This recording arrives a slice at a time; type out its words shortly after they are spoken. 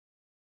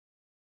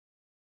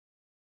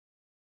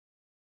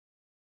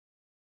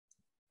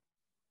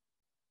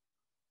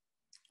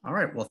All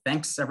right. Well,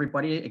 thanks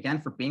everybody again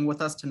for being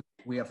with us tonight.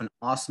 We have an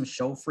awesome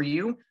show for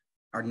you.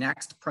 Our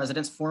next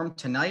President's Forum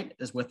tonight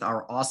is with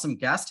our awesome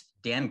guest,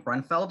 Dan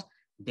Grunfeld.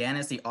 Dan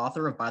is the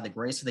author of By the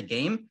Grace of the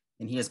Game,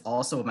 and he is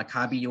also a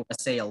Maccabi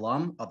USA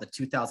alum of the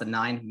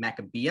 2009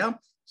 Maccabi.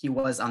 He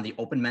was on the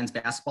Open men's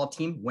basketball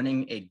team,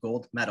 winning a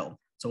gold medal.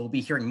 So we'll be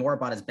hearing more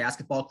about his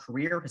basketball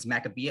career, his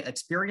Maccabi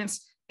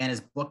experience, and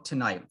his book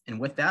tonight. And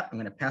with that, I'm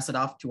going to pass it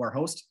off to our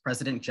host,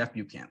 President Jeff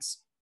Bukantz.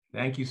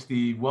 Thank you,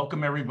 Steve.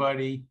 Welcome,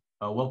 everybody.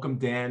 Welcome,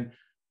 Dan.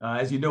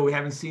 As you know, we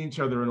haven't seen each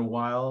other in a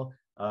while.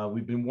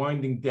 We've been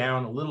winding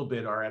down a little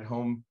bit our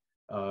at-home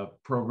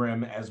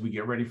program as we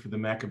get ready for the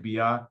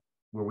Maccabi,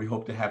 where we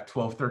hope to have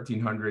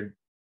 1,300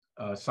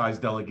 size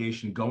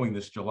delegation going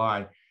this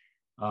July.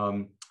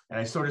 And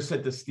I sort of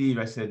said to Steve,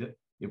 I said,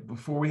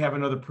 before we have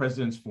another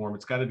President's Forum,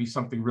 it's got to be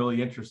something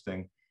really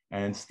interesting.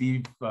 And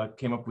Steve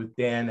came up with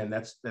Dan, and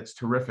that's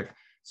terrific.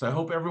 So I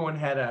hope everyone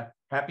had a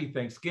happy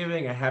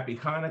Thanksgiving, a happy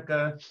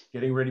Hanukkah,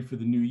 getting ready for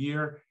the new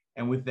year.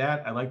 And with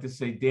that, I'd like to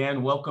say,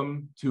 Dan,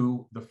 welcome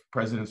to the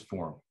President's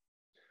Forum.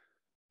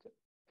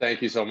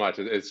 Thank you so much.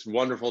 It's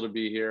wonderful to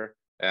be here.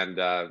 And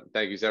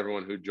thank you to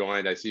everyone who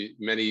joined. I see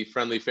many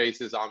friendly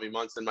faces, Ami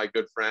Munson, my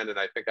good friend, and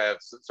I think I have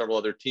several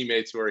other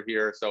teammates who are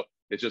here. So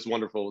it's just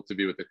wonderful to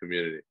be with the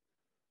community.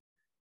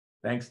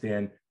 Thanks,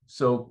 Dan.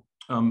 So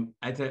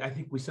I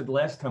think we said the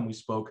last time we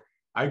spoke,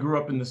 I grew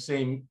up in the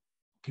same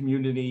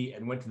community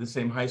and went to the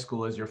same high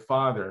school as your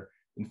father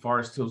in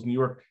Forest Hills, New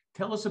York.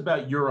 Tell us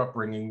about your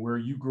upbringing, where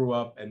you grew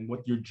up and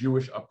what your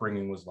Jewish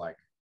upbringing was like.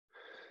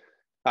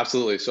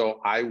 Absolutely. So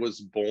I was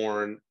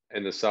born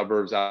in the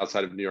suburbs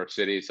outside of New York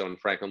City, so in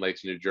Franklin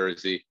Lakes, New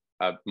Jersey.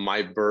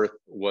 My birth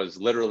was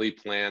literally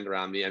planned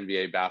around the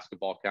NBA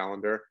basketball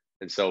calendar.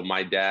 And so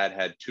my dad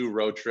had 2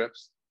 road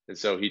trips. And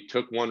so he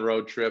took one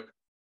road trip.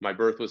 My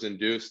birth was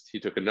induced.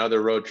 He took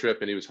another road trip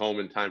and he was home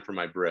in time for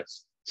my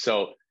bris.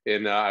 So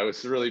I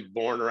was really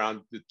born around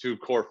the 2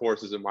 core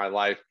forces in my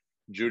life,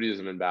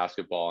 Judaism and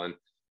basketball. And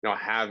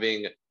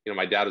having,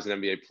 my dad was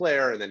an NBA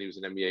player and then he was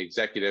an NBA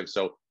executive.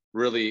 So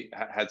really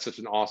had such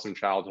an awesome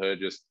childhood,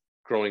 just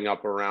growing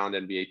up around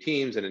NBA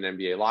teams and in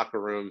NBA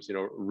locker rooms,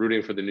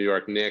 rooting for the New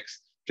York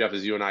Knicks. Jeff,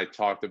 as you and I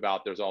talked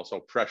about, there's also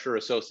pressure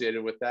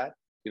associated with that.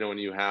 When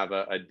you have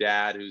a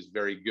dad who's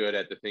very good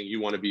at the thing you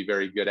want to be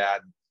very good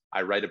at.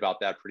 I write about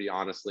that pretty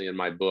honestly in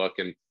my book.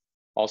 And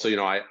also,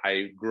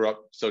 I grew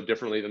up so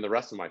differently than the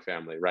rest of my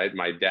family, right?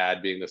 My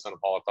dad being the son of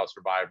Holocaust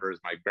survivors,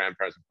 my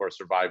grandparents, of course,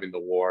 surviving the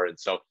war. And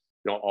so,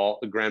 all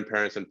the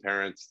grandparents and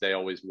parents, they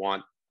always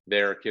want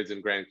their kids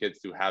and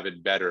grandkids to have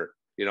it better,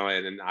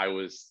 and I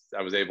was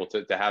able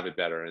to have it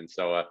better. And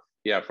so,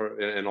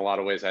 in a lot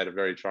of ways, I had a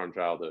very charmed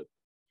childhood.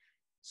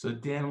 So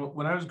Dan,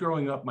 when I was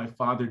growing up, my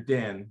father,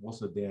 Dan,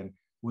 also Dan,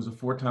 was a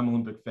 4-time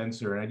Olympic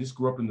fencer. And I just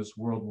grew up in this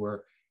world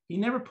where he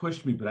never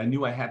pushed me, but I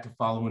knew I had to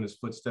follow in his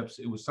footsteps.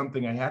 It was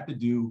something I had to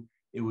do.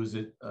 It was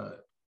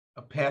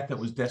a path that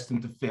was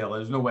destined to fail.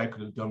 There's no way I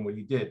could have done what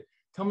he did.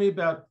 Tell me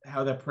about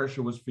how that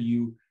pressure was for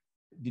you.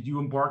 Did you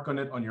embark on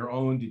it on your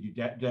own? Did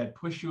your dad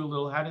push you a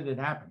little? How did it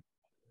happen?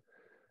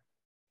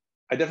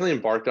 I definitely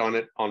embarked on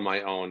it on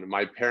my own.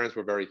 My parents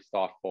were very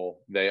thoughtful.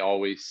 They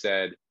always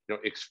said,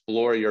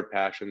 explore your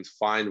passions,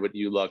 find what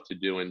you love to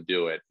do and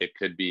do it. It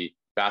could be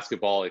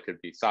basketball, it could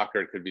be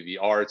soccer, it could be the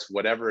arts,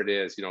 whatever it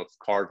is,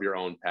 carve your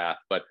own path.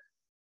 But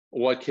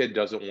what kid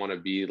doesn't want to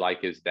be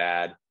like his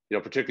dad,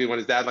 particularly when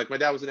his dad, like my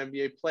dad was an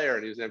NBA player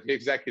and he was an NBA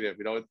executive,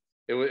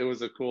 it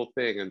was a cool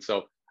thing. And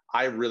so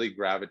I really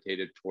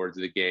gravitated towards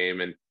the game.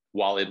 And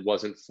while it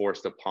wasn't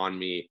forced upon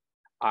me,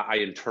 I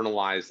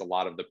internalized a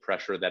lot of the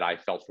pressure that I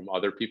felt from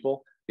other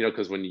people,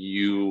 because when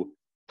you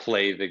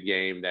play the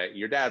game that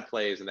your dad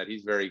plays and that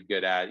he's very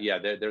good at,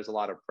 there's a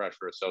lot of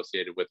pressure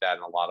associated with that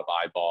and a lot of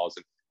eyeballs.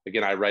 And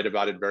again, I write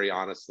about it very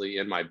honestly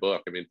in my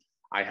book. I mean,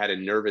 I had a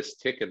nervous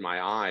tick in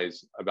my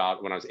eyes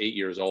about when I was 8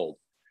 years old,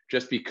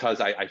 just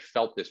because I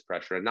felt this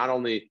pressure. And not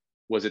only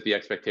was it the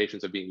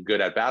expectations of being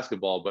good at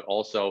basketball, but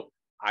also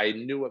I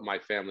knew what my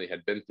family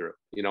had been through.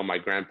 My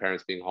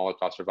grandparents being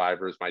Holocaust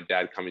survivors, my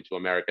dad coming to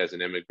America as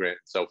an immigrant.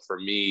 So for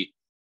me,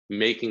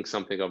 making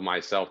something of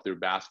myself through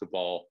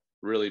basketball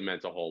really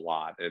meant a whole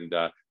lot. And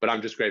but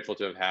I'm just grateful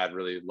to have had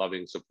really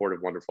loving,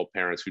 supportive, wonderful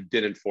parents who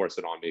didn't force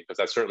it on me, because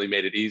that certainly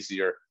made it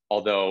easier,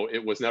 although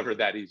it was never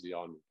that easy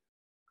on me.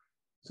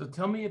 So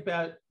tell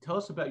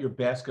us about your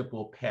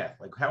basketball path.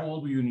 Like, how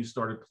old were you when you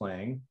started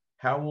playing?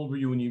 How old were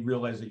you when you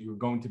realized that you were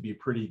going to be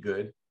pretty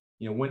good?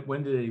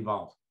 When did it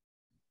evolve?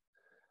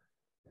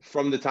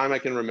 From the time I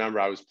can remember,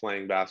 I was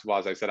playing basketball.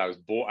 As I said, I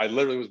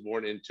literally was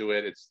born into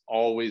it. It's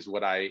always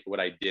what I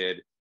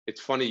did.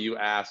 It's funny you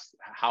asked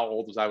how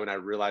old was I when I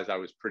realized I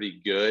was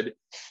pretty good.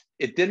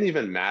 It didn't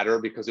even matter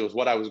because it was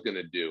what I was going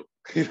to do.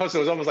 So it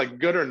was almost like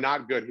good or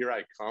not good, here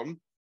I come.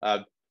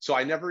 So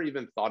I never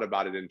even thought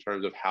about it in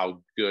terms of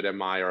how good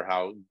am I or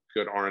how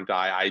good aren't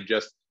I.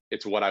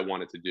 It's what I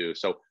wanted to do.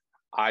 So,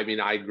 I mean,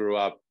 I grew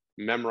up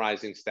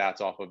memorizing stats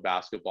off of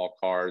basketball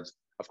cards.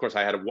 Of course,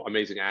 I had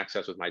amazing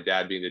access with my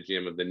dad being the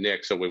GM of the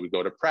Knicks. So we would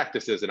go to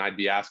practices and I'd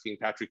be asking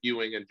Patrick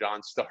Ewing and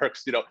John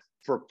Starks,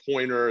 for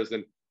pointers.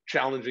 And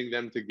challenging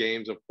them to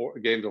games of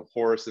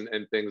horse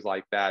and things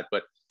like that.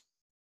 But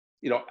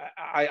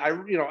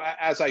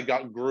as I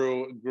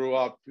grew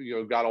up,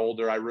 got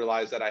older, I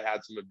realized that I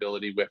had some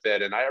ability with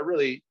it, and I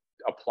really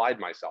applied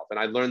myself. And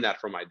I learned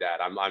that from my dad.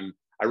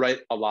 I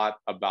write a lot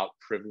about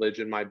privilege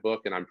in my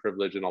book, and I'm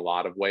privileged in a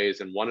lot of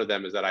ways. And one of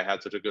them is that I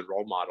had such a good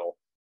role model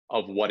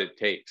of what it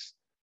takes,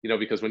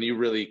 because when you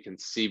really can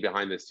see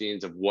behind the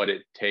scenes of what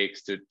it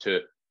takes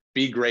to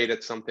be great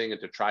at something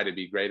and to try to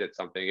be great at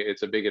something,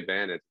 it's a big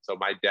advantage. So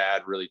my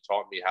dad really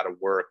taught me how to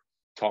work,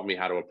 taught me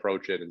how to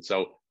approach it. And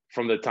so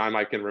from the time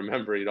I can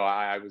remember,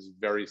 I was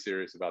very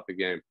serious about the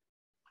game.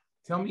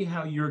 Tell me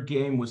how your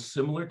game was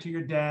similar to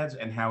your dad's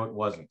and how it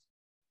wasn't.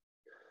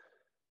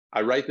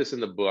 I write this in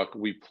the book.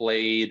 We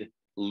played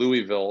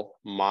Louisville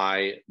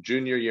my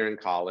junior year in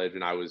college,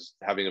 and I was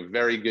having a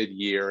very good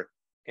year.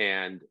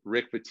 And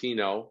Rick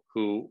Pitino,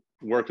 who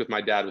worked with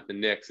my dad with the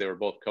Knicks, they were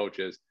both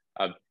coaches.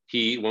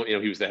 He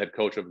was the head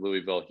coach of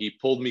Louisville. He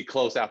pulled me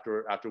close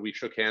after we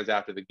shook hands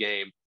after the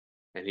game,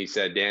 and he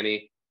said,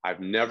 "Danny,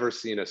 I've never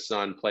seen a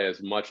son play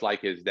as much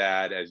like his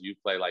dad as you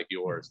play like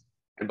yours."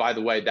 And by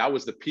the way, that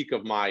was the peak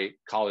of my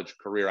college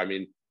career. I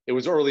mean, it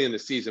was early in the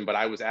season, but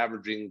I was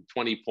averaging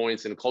 20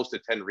 points and close to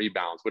 10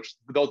 rebounds, which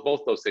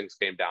both those things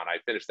came down. I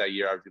finished that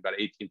year averaging about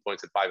 18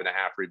 points and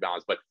 5.5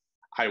 rebounds, but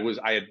I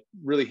had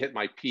really hit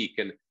my peak.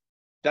 And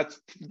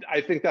I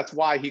think that's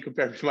why he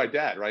compared me to my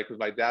dad, right? Because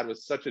my dad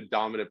was such a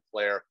dominant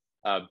player.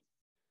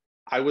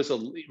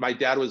 My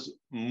dad was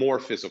more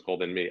physical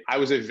than me. I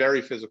was a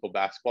very physical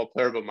basketball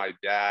player, but my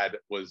dad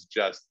was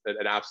just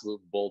an absolute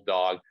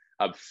bulldog,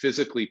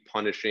 physically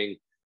punishing,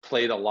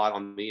 played a lot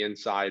on the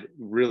inside,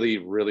 really,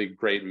 really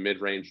great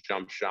mid-range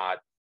jump shot,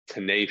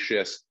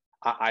 tenacious.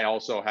 I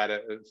also had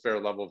a fair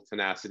level of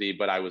tenacity,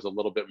 but I was a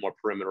little bit more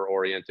perimeter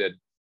oriented.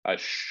 I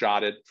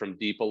shot it from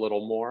deep a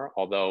little more,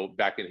 although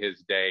back in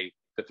his day,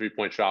 the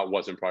three-point shot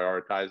wasn't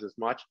prioritized as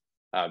much.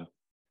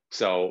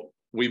 So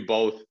we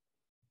both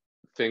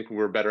think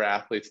we're better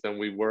athletes than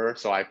we were.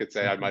 So I could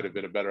say I might have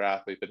been a better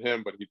athlete than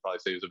him, but he'd probably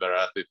say he was a better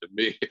athlete than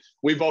me.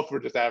 We both were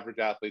just average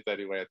athletes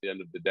anyway at the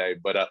end of the day.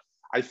 But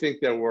I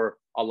think there were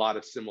a lot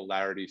of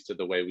similarities to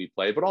the way we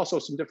play, but also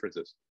some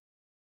differences.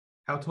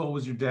 How tall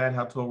was your dad?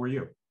 How tall were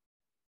you?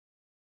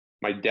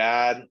 My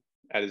dad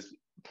at his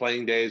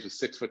playing days was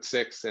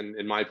 6'6", and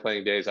in my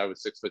playing days, I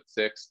was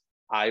 6'6".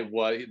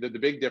 The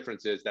big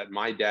difference is that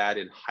my dad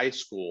in high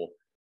school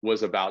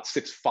was about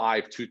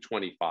 6'5",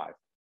 225.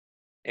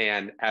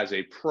 And as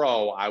a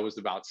pro, I was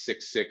about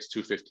 6'6",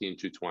 215,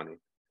 220.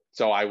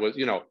 So I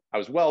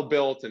was well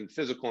built and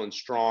physical and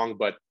strong,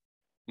 but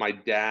my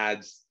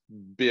dad's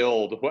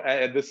build,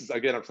 and this is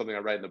again something I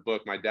write in the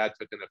book. My dad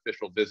took an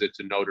official visit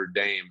to Notre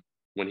Dame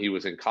when he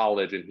was in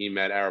college, and he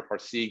met Ara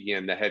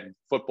Parsegian, the head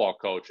football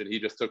coach, and he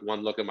just took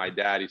one look at my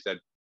dad. He said,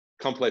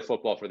 "Come play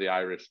football for the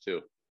Irish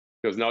too."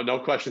 Because no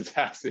questions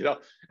asked,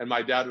 And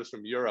my dad was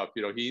from Europe.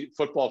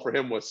 Football for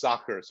him was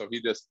soccer, so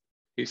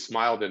he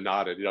smiled and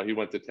nodded. He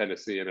went to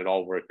Tennessee, and it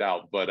all worked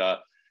out. But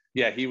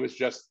he was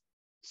just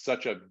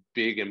such a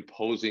big,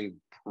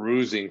 imposing,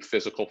 bruising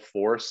physical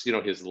force.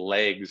 His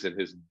legs and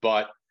his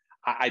butt.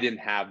 I didn't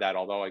have that,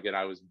 although, again,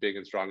 I was big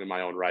and strong in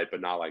my own right,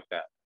 but not like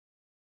that.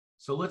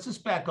 So let's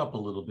just back up a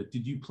little bit.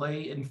 Did you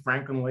play in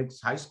Franklin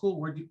Lakes High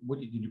School? What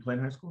did you play in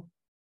high school?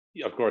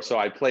 Yeah, of course. So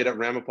I played at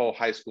Ramapo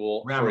High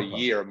School for a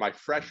year, my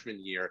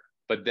freshman year,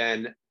 but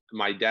then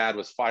my dad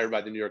was fired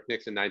by the New York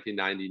Knicks in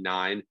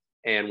 1999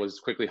 and was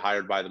quickly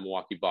hired by the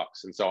Milwaukee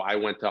Bucks. And so I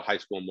went to high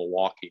school in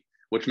Milwaukee,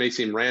 which may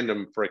seem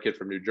random for a kid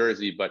from New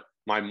Jersey, but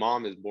my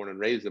mom is born and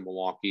raised in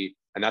Milwaukee,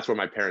 and that's where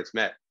my parents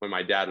met when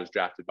my dad was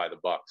drafted by the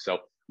Bucks. So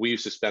we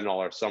used to spend all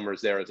our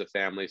summers there as a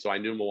family. So I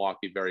knew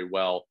Milwaukee very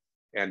well.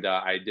 And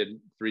I did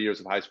 3 years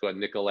of high school at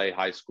Nicolet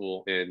High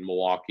School in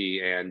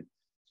Milwaukee, and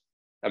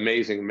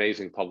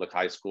amazing public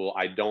high school.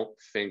 I don't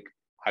think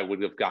I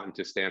would have gotten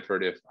to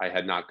Stanford if I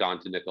had not gone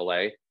to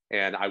Nicolet.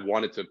 And I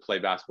wanted to play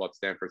basketball at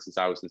Stanford since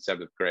I was in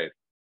 7th grade.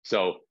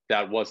 So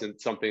that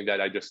wasn't something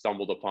that I just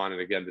stumbled upon.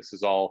 And again, this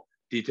is all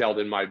detailed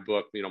in my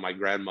book. My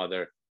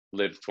grandmother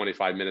lived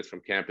 25 minutes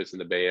from campus in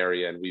the Bay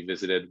Area, and we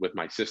visited with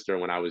my sister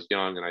when I was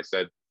young. And I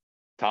said,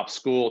 top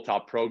school,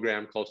 top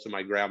program, close to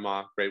my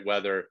grandma, great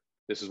weather.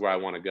 This is where I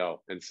want to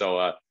go. And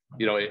so,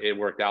 it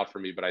worked out for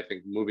me. But I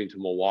think moving to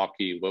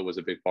Milwaukee was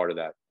a big part of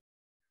that.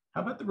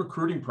 How about the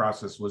recruiting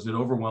process? Was it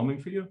overwhelming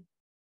for you?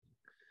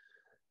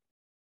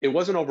 It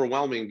wasn't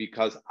overwhelming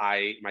because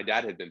my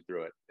dad had been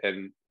through it.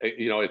 And,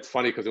 it's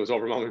funny because it was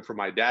overwhelming for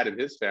my dad and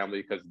his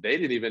family because they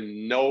didn't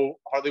even know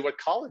hardly what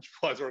college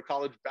was or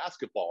college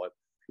basketball.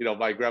 And,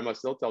 my grandma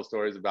still tells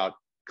stories about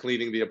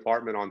cleaning the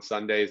apartment on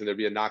Sundays and there'd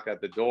be a knock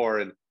at the door,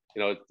 and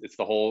it's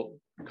the whole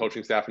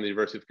coaching staff from the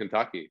University of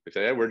Kentucky. They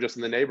say, "Hey, we're just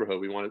in the neighborhood.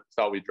 We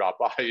thought we'd drop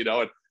by,"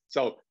 and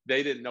so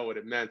they didn't know what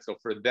it meant. So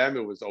for them,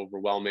 it was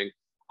overwhelming.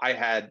 I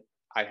had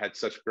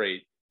such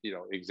great,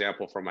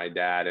 example from my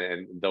dad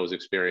and those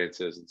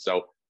experiences. And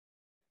so,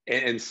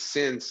 and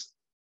since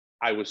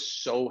I was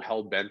so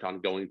hell bent on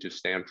going to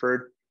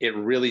Stanford, it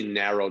really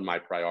narrowed my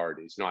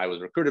priorities. I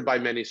was recruited by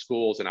many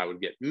schools, and I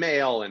would get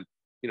mail, and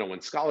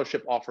when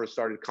scholarship offers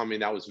started coming,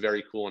 that was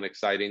very cool and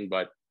exciting.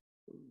 But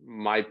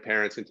my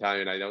parents can tell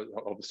you, and I know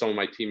some of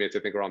my teammates, I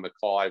think, are on the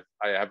call.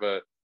 I have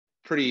a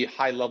pretty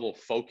high level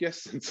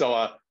focus. And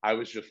so I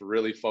was just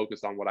really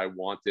focused on what I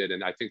wanted.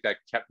 And I think that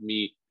kept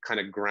me kind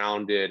of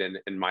grounded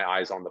and my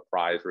eyes on the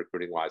prize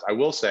recruiting wise. I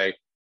will say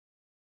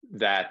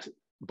that,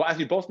 but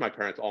actually both my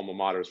parents' alma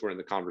maters were in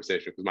the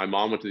conversation, because my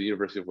mom went to the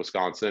University of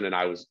Wisconsin and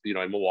I was, in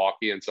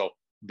Milwaukee. And so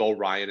Bo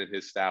Ryan and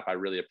his staff, I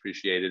really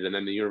appreciated. And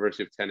then the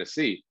University of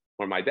Tennessee,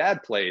 where my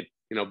dad played,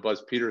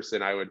 Buzz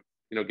Peterson, I would,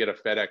 get a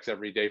FedEx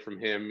every day from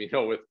him,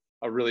 with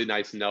a really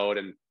nice note,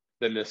 and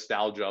the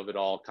nostalgia of it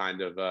all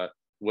kind of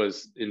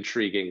was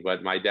intriguing.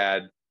 But my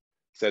dad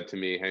said to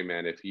me, "Hey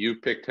man, if you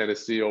pick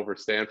Tennessee over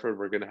Stanford,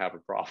 we're going to have a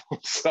problem."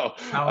 So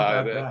how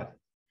about that?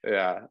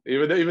 Yeah,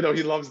 even though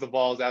he loves the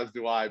balls, as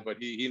do I, but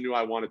he knew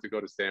I wanted to go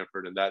to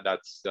Stanford, and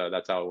that's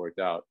how it worked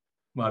out.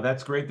 Well,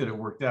 that's great that it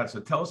worked out. So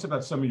tell us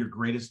about some of your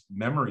greatest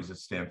memories at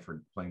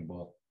Stanford playing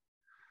ball.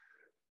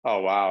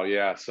 Oh, wow.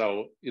 Yeah.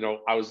 So,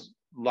 I was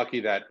lucky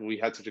that we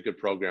had such a good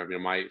program.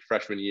 My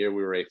freshman year,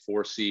 we were a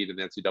 4 seed in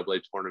the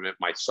NCAA tournament.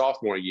 My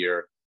sophomore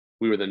year,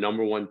 we were the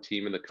 #1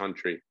 team in the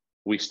country.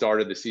 We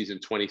started the season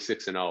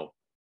 26-0.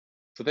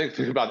 So think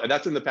about that.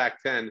 That's in the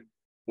Pac-10,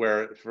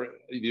 where for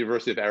the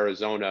University of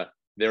Arizona,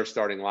 their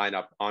starting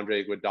lineup: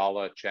 Andre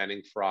Iguodala,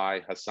 Channing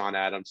Frye, Hassan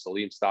Adams,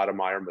 Salim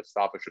Stoudemire,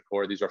 Mustafa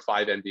Shakur. These are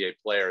 5 NBA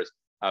players.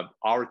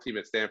 Our team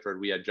at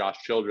Stanford, we had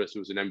Josh Childress, who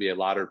was an NBA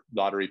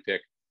lottery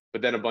pick,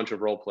 but then a bunch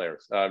of role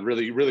players,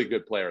 really, really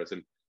good players.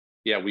 And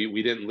yeah,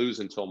 we didn't lose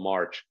until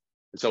March.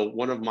 And so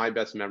one of my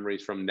best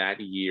memories from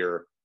that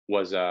year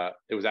was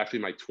it was actually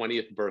my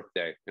 20th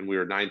birthday, and we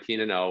were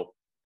 19-0,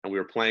 and we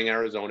were playing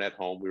Arizona at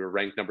home. We were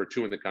ranked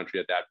 #2 in the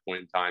country at that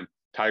point in time.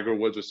 Tiger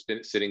Woods was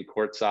sitting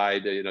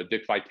courtside.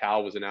 Dick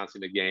Vitale was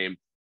announcing the game,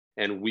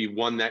 and we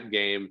won that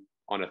game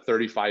on a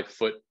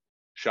 35-foot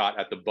shot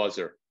at the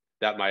buzzer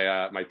that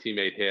my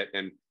teammate hit.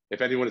 And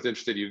if anyone is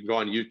interested, you can go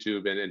on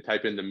YouTube and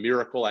type in "The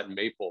Miracle at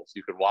Maples."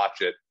 You could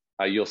watch it.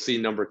 You'll see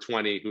number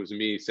 20, who's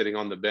me, sitting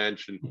on the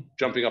bench and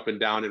jumping up and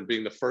down and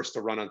being the first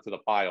to run onto the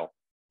pile.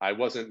 I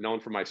wasn't known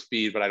for my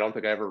speed, but I don't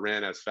think I ever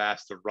ran as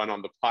fast to run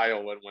on the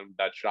pile when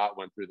that shot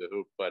went through the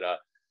hoop. But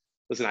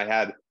listen, I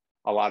had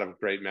a lot of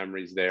great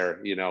memories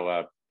there.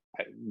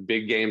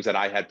 Big games that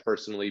I had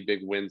personally,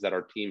 big wins that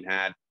our team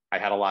had. I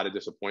had a lot of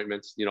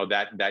disappointments.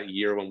 That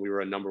year when we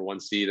were a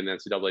 #1 seed in the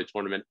NCAA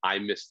tournament, I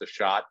missed the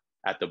shot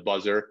at the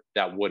buzzer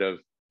that would have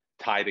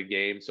tied a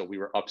game. So we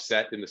were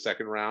upset in the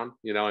second round,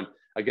 and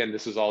again,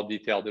 this is all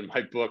detailed in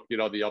my book,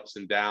 the ups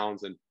and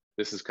downs. And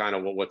this is kind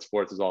of what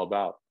sports is all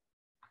about.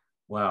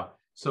 Wow.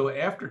 So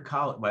after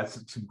college, well,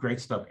 that's some great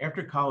stuff.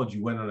 After college,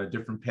 you went on a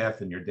different path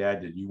than your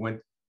dad did. You went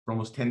for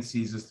almost 10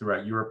 seasons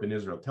throughout Europe and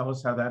Israel. Tell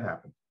us how that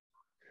happened.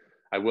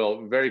 I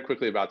will. Very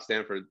quickly about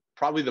Stanford.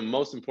 Probably the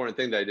most important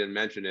thing that I didn't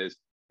mention is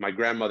my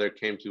grandmother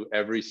came to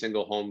every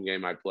single home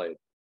game I played,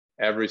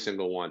 every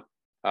single one.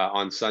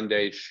 On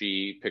Sunday,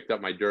 she picked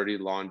up my dirty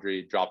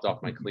laundry, dropped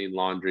off my clean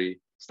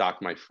laundry,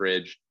 stocked my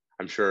fridge.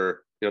 I'm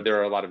sure, there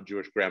are a lot of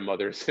Jewish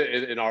grandmothers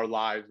in our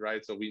lives,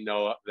 right? So we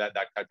know that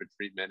type of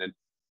treatment. And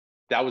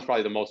that was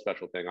probably the most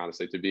special thing,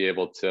 honestly, to be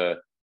able to,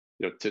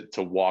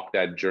 to walk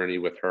that journey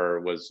with her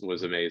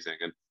was amazing.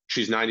 And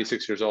she's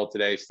 96 years old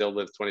today, still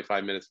lives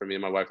 25 minutes from me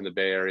and my wife in the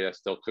Bay Area,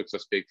 still cooks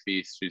us big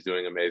feasts. She's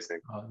doing amazing.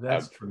 Oh,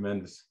 that's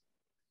tremendous.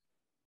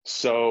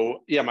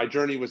 So yeah, my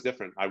journey was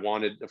different. I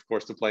wanted, of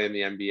course, to play in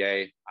the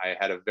NBA. I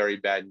had a very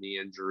bad knee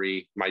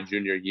injury my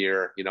junior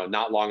year,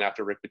 not long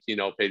after Rick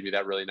Pitino paid me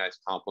that really nice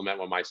compliment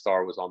when my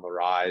star was on the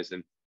rise,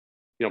 and,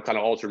 kind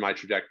of altered my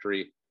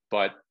trajectory,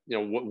 but,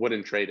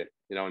 wouldn't trade it,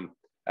 and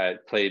I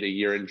played a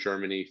year in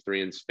Germany,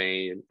 3 in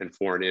Spain, and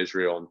 4 in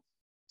Israel. And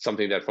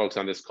something that folks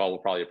on this call will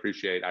probably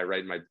appreciate, I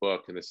write in my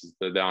book, and this is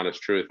the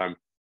honest truth, I'm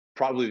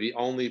probably the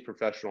only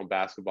professional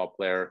basketball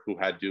player who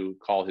had to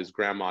call his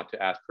grandma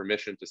to ask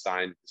permission to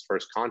sign his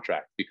first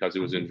contract because it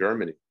was in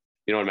Germany.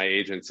 And my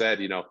agent said,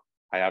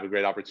 "I have a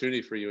great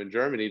opportunity for you in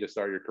Germany to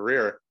start your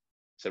career."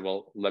 I said,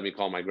 "Well, let me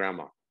call my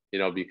grandma,"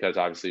 because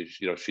obviously,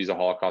 she's a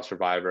Holocaust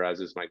survivor, as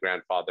is my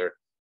grandfather.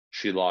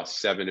 She lost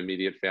 7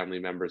 immediate family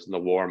members in the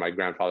war. My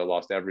grandfather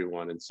lost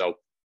everyone. And so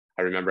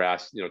I remember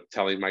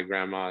telling my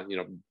grandma,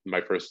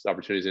 my first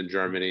opportunities in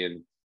Germany,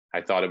 and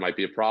I thought it might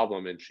be a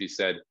problem. And she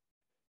said,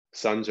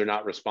 "Sons are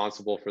not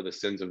responsible for the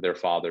sins of their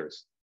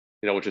fathers,"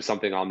 which is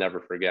something I'll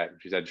never forget.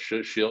 She said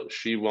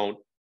she won't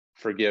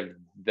forgive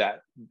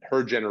that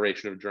her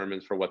generation of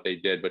Germans for what they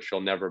did, but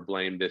she'll never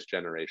blame this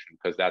generation,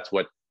 because that's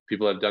what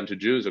people have done to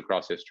Jews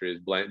across history, is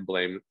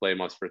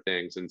blame us for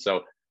things. And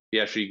so,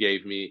 yeah, she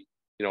gave me,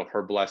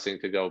 her blessing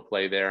to go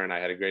play there, and I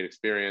had a great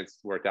experience,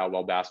 worked out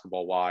well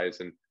basketball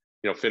wise, and,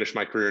 finished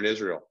my career in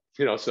Israel,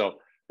 so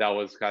that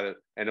was kind of,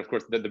 and of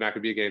course the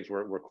Maccabi games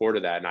were core to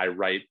that. And I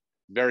write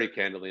very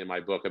candidly in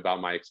my book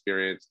about my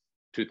experience,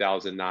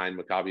 2009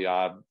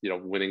 Maccabi,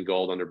 winning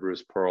gold under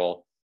Bruce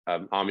Pearl,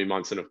 Ami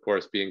Munson, of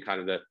course, being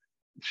kind of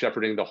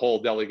shepherding the whole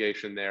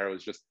delegation there. It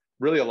was just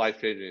really a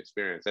life-changing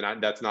experience.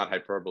 And that's not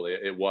hyperbole.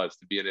 It was,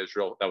 to be in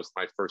Israel. That was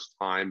my first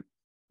time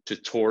to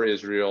tour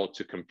Israel,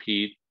 to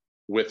compete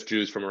with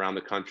Jews from around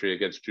the country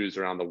against Jews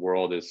around the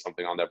world is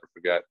something I'll never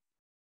forget.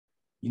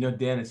 You know,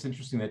 Dan, it's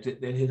interesting that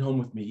hit home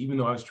with me, even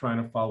though I was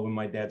trying to follow in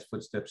my dad's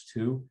footsteps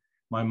too.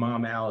 My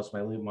mom, Alice,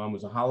 my late mom,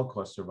 was a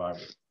Holocaust survivor.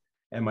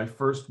 And my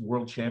first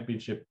world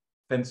championship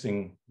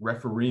fencing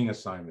refereeing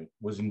assignment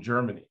was in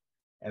Germany.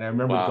 And I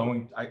remember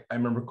I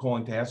remember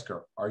calling to ask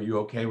her, "Are you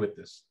okay with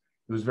this?"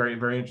 It was very,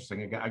 very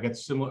interesting. I got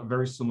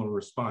very similar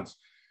response.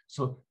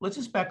 So let's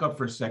just back up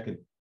for a second.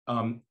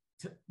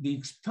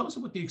 Tell us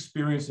what the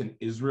experience in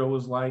Israel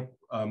was like.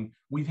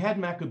 We've had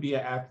Maccabi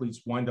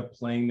athletes wind up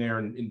playing there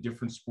in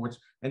different sports.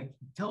 And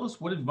tell us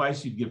what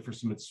advice you'd give for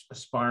some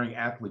aspiring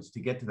athletes to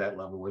get to that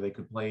level where they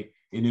could play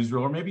in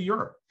Israel or maybe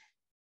Europe.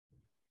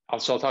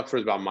 So I'll talk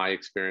first about my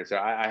experience.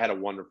 I had a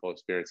wonderful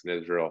experience in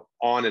Israel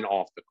on and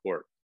off the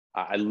court.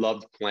 I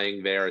loved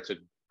playing there. It's a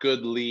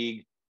good league.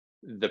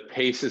 The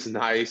pace is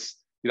nice.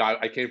 You know,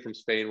 I came from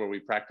Spain where we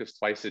practiced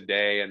twice a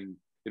day, and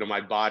you know,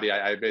 my body,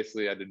 I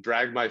basically had to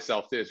drag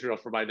myself to Israel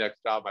for my next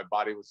job. My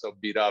body was so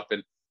beat up,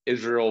 and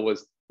Israel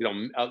was, you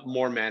know,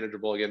 more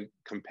manageable, again,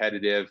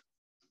 competitive,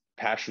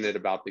 passionate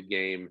about the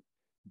game,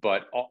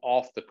 but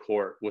off the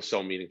court was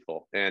so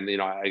meaningful. And, you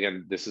know,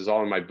 again, this is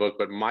all in my book,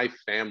 but my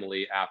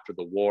family after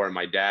the war and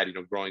my dad, you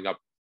know, growing up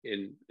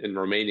in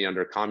Romania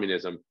under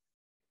communism,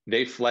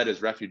 they fled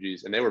as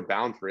refugees and they were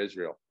bound for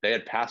Israel. They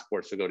had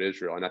passports to go to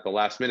Israel. And at the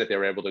last minute, they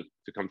were able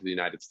to come to the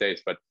United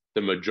States. But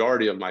the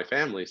majority of my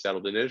family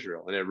settled in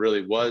Israel. And it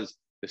really was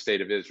the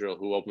state of Israel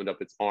who opened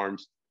up its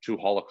arms to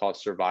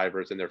Holocaust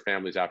survivors and their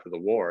families after the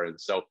war. And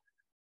so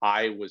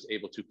I was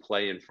able to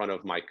play in front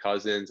of my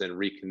cousins and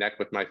reconnect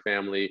with my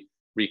family,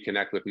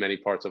 reconnect with many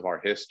parts of our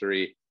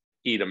history,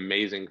 eat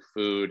amazing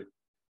food,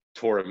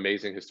 tour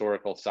amazing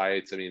historical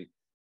sites. I mean,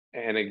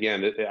 and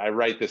again, I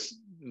write this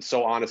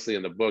so honestly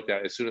in the book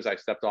that as soon as I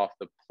stepped off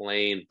the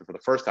plane for the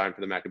first time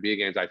for the Maccabi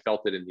games, I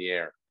felt it in the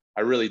air.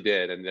 I really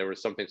did. And there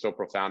was something so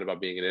profound about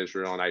being in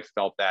Israel. And I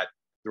felt that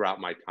throughout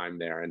my time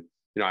there. And,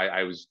 you know,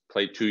 I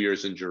played 2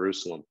 years in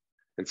Jerusalem.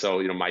 And so,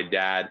 you know, my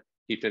dad,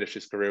 he finished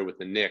his career with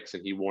the Knicks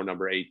and he wore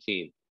number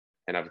 18.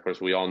 And of course,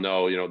 we all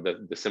know, you know,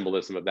 the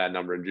symbolism of that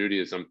number in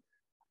Judaism.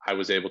 I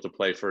was able to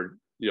play for,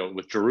 you know,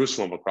 with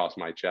Jerusalem across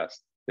my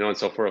chest, you know, and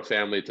so for a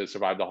family to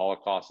survive the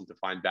Holocaust and to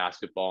find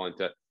basketball and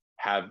to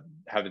have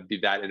it be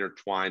that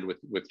intertwined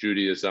with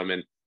Judaism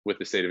and with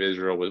the state of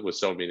Israel was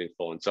so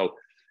meaningful. And so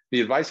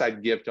the advice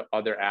I'd give to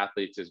other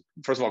athletes is,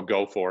 first of all,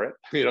 go for it,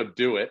 you know,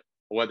 do it,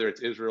 whether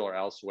it's Israel or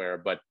elsewhere,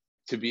 but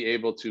to be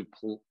able to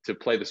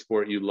play the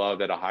sport you love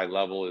at a high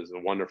level is a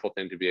wonderful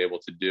thing to be able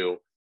to do.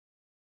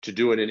 To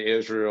do it in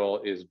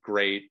Israel is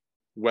great,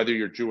 whether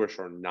you're Jewish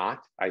or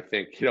not. I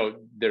think, you know,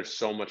 there's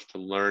so much to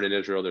learn in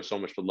Israel. There's so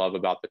much to love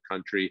about the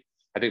country.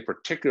 I think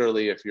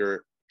particularly if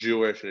you're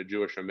Jewish and a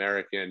Jewish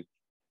American,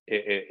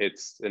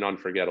 it's an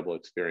unforgettable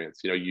experience.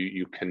 You know,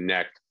 you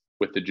connect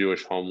with the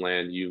Jewish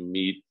homeland, you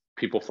meet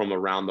people from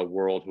around the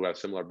world who have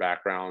similar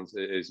backgrounds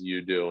as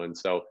you do. And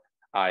so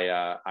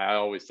I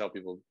always tell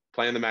people,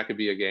 play in the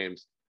Maccabi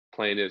games,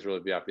 play in Israel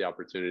if you have the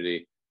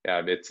opportunity.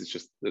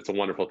 It's a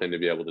wonderful thing to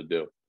be able to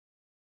do.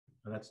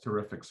 That's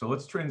terrific. So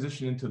let's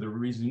transition into the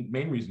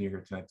main reason you're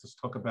here tonight. Let's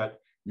talk about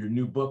your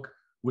new book,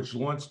 which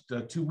launched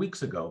 2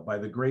 weeks ago, By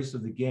the Grace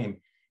of the Game.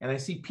 And I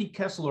see Pete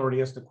Kessel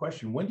already asked the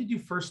question. When did you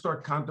first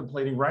start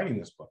contemplating writing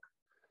this book?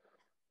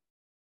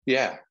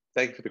 Yeah,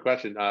 thank you for the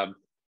question.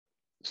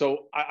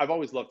 So I've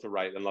always loved to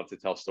write and loved to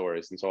tell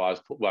stories. And so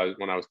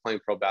when I was playing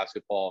pro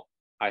basketball,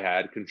 I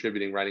had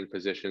contributing writing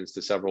positions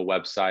to several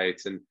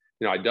websites, and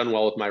you know, I'd done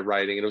well with my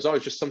writing, and it was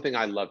always just something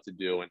I loved to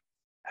do. And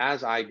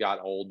as I got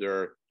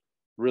older,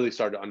 really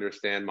started to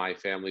understand my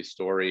family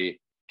story,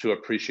 to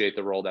appreciate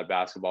the role that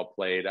basketball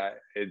played,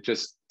 it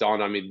just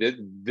dawned on me that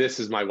this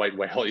is my white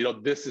whale. You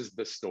know, this is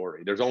the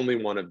story. There's only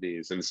one of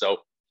these. And so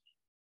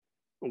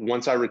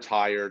once I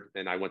retired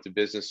and I went to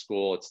business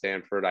school at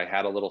Stanford, I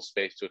had a little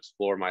space to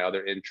explore my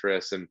other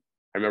interests. And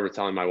I remember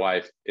telling my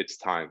wife, it's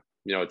time.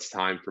 You know, it's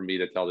time for me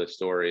to tell this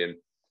story. And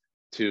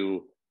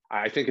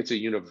I think it's a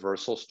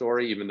universal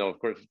story, even though, of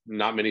course,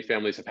 not many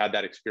families have had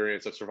that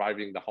experience of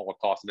surviving the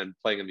Holocaust and then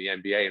playing in the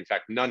NBA. In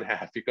fact, none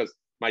have, because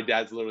my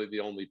dad's literally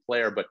the only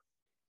player, but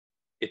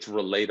it's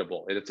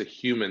relatable and it's a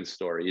human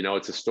story. You know,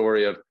 it's a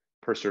story of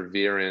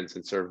perseverance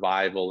and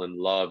survival and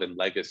love and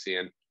legacy.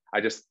 And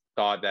I just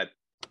thought that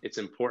it's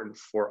important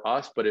for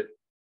us, but it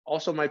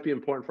also might be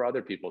important for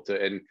other people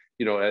and,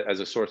 you know, as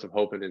a source of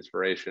hope and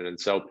inspiration. And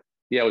so,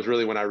 yeah, it was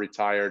really when I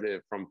retired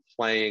from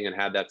playing and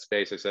had that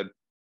space, I said,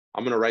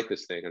 I'm going to write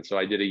this thing. And so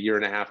I did 1.5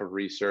 years of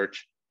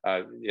research,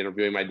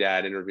 interviewing my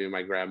dad, interviewing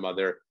my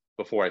grandmother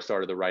before I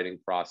started the writing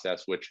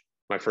process, which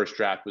my first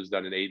draft was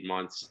done in 8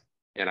 months.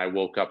 And I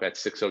woke up at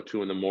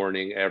 6:02 in the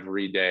morning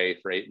every day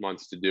for 8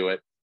 months to do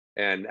it.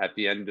 And at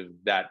the end of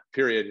that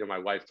period, you know, my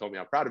wife told me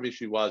how proud of me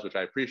she was, which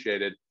I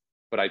appreciated.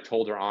 But I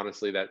told her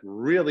honestly that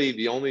really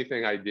the only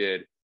thing I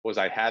did was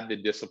I had the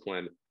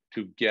discipline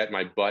to get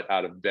my butt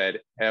out of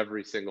bed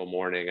every single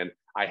morning. And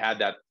I had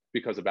that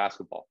because of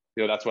basketball.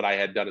 You know, that's what I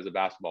had done as a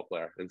basketball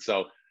player. And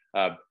so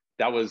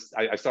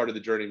I started the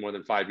journey more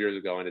than 5 years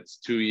ago, and it's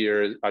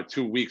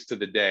 2 weeks to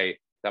the day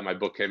that my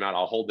book came out.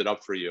 I'll hold it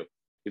up for you.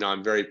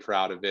 I'm very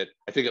proud of it.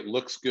 I think it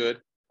looks good.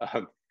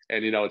 And,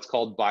 it's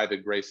called By the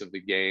Grace of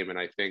the Game. And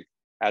I think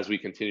as we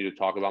continue to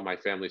talk about my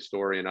family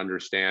story and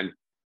understand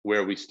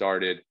where we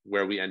started,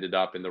 where we ended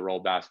up, in the role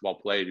basketball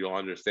played, you'll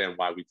understand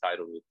why we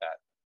titled it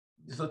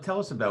that. So tell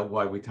us about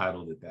why we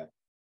titled it that.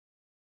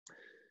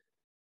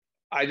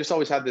 I just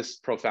always had this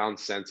profound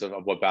sense of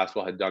what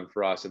basketball had done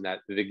for us, and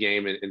that the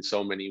game in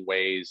so many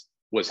ways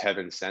was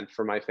heaven sent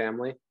for my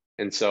family.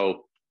 And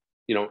so,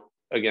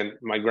 again,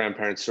 my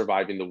grandparents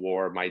surviving the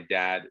war, my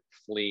dad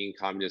fleeing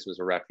communism as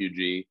a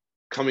refugee,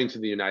 coming to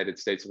the United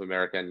States of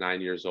America at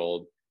 9 years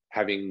old,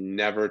 having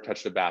never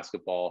touched a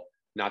basketball,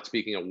 not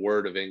speaking a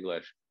word of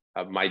English.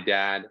 My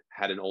dad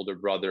had an older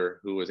brother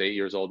who was 8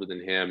 years older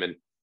than him, and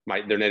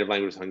their native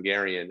language was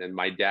Hungarian. And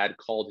my dad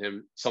called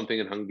him something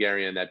in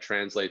Hungarian that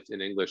translates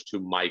in English to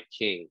 "my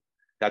king."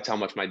 That's how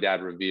much my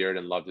dad revered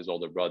and loved his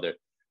older brother.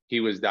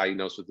 He was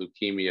diagnosed with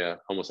leukemia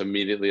almost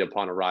immediately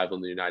upon arrival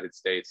in the United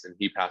States, and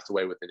he passed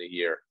away within a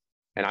year.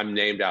 And I'm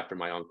named after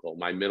my uncle.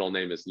 My middle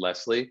name is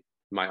Leslie.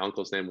 My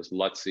uncle's name was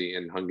Lutzi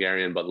in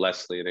Hungarian, but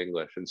Leslie in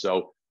English. And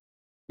so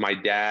my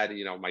dad,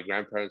 my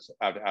grandparents,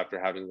 after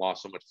having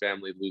lost so much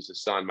family, lose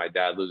his son, my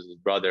dad loses his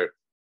brother.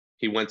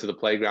 He went to the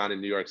playground in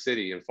New York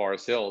City in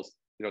Forest Hills,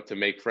 to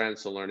make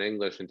friends, to learn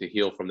English, and to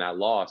heal from that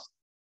loss.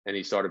 And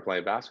he started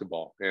playing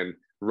basketball. And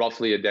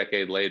roughly a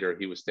decade later,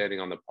 he was standing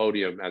on the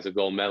podium as a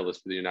gold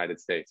medalist for the United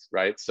States,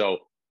 right? So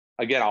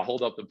again, I'll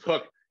hold up the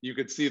book. You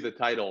could see the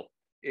title.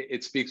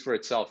 It speaks for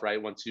itself,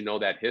 right? Once you know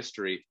that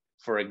history,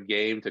 for a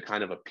game to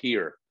kind of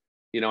appear,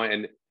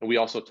 and we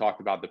also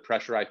talked about the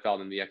pressure I felt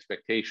and the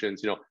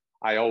expectations.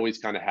 I always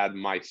kind of had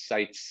my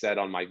sights set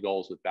on my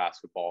goals with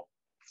basketball.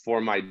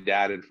 For my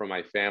dad and for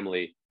my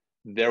family,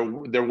 there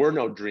were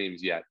no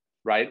dreams yet,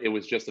 right? It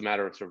was just a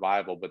matter of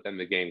survival, but then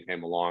the game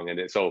came along.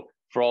 And so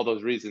for all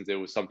those reasons, it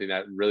was something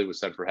that really was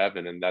sent for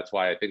heaven. And that's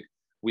why I think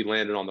we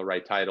landed on the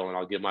right title. And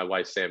I'll give my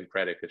wife, Sam,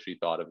 credit because she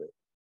thought of it.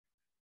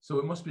 So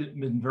it must have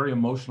been very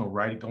emotional,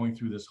 right? Going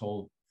through this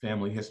whole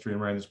family history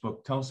and writing this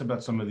book. Tell us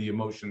about some of the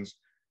emotions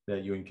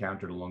that you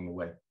encountered along the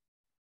way.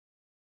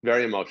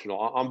 Very emotional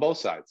on both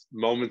sides.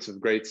 Moments of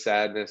great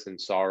sadness and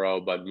sorrow,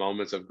 but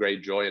moments of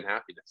great joy and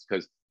happiness.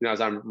 Because as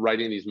I'm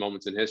writing these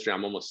moments in history,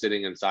 I'm almost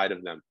sitting inside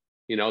of them.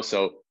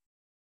 So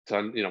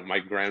my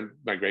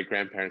great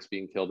grandparents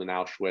being killed in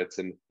Auschwitz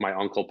and my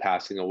uncle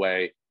passing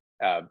away.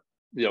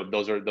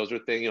 Those are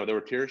things. There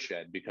were tears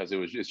shed because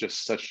it's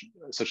just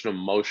such an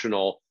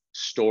emotional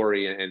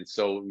story and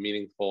so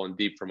meaningful and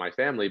deep for my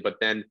family. But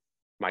then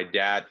my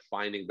dad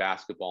finding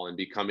basketball and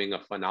becoming a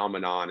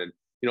phenomenon. And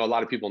a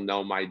lot of people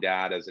know my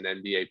dad as an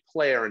NBA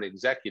player and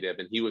executive,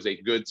 and he was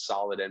a good,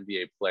 solid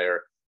NBA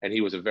player, and he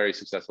was a very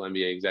successful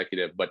NBA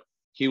executive, but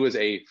he was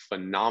a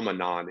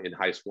phenomenon in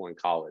high school and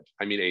college.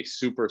 I mean, a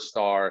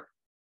superstar.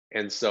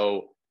 And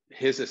so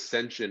his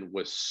ascension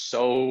was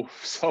so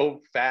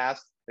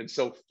fast and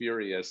so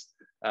furious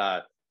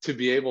to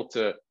be able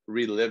to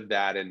relive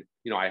that. And,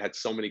 I had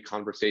so many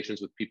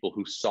conversations with people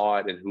who saw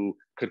it and who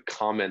could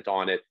comment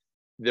on it.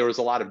 There was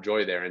a lot of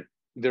joy there. And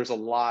there's a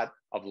lot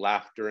of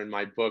laughter in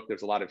my book.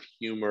 There's a lot of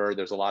humor.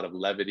 There's a lot of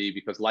levity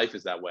because life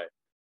is that way.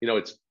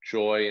 It's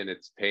joy and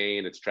it's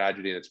pain, it's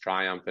tragedy and it's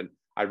triumph. And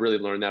I really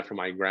learned that from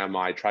my grandma.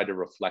 I tried to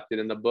reflect it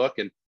in the book.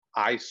 And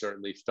I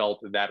certainly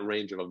felt that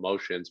range of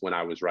emotions when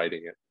I was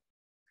writing it.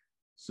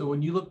 So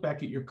when you look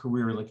back at your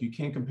career, like you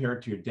can't compare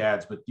it to your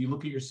dad's, but do you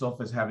look at yourself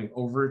as having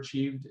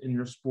overachieved in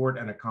your sport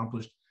and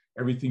accomplished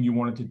everything you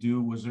wanted to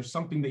do? Was there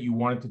something that you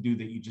wanted to do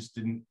that you just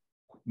didn't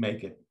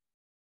make it?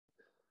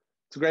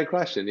 It's a great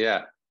question.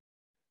 Yeah.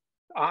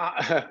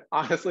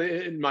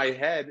 Honestly, in my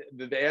head,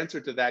 the answer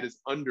to that is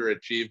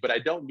underachieved, but I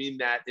don't mean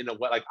that in a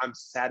way like I'm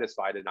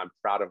satisfied and I'm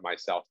proud of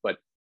myself. But,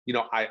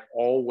 I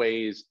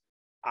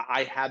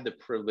had the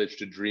privilege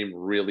to dream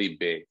really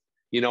big,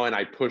 and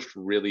I pushed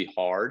really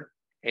hard.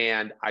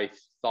 And I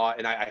thought,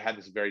 and I had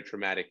this very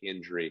traumatic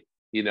injury,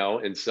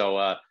 and so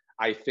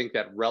I think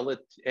that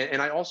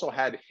and I also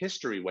had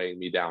history weighing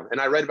me down.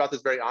 And I write about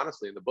this very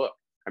honestly in the book.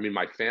 I mean,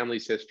 my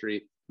family's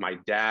history, my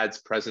dad's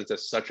presence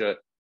as such a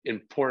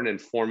important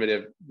and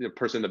formative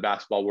person in the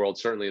basketball world,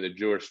 certainly in the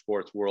Jewish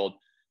sports world.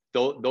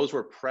 Those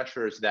were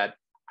pressures that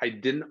I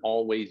didn't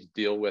always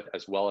deal with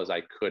as well as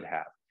I could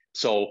have.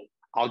 So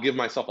I'll give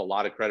myself a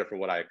lot of credit for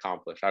what I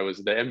accomplished. I was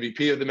the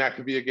MVP of the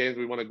Maccabi games.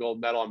 We won a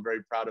gold medal. I'm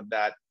very proud of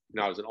that.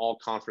 I was an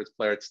all-conference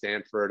player at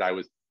Stanford. I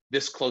was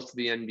this close to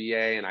the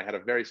NBA, and I had a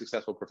very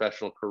successful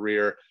professional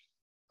career.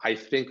 I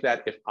think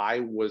that if I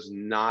was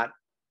not,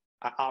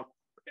 I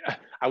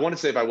want to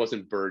say if I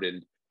wasn't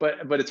burdened,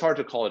 but it's hard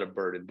to call it a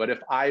burden. But if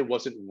I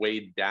wasn't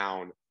weighed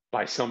down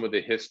by some of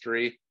the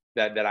history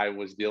that I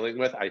was dealing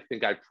with, I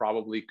think I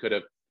probably could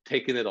have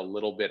taken it a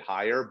little bit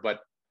higher, but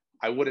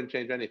I wouldn't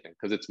change anything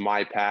because it's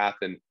my path.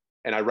 And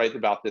I write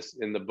about this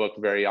in the book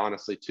very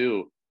honestly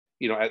too.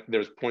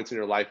 There's points in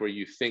your life where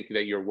you think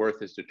that your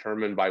worth is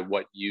determined by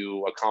what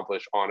you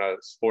accomplish on a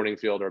sporting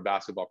field or a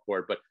basketball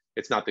court, but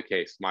it's not the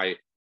case. My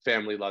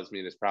family loves me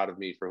and is proud of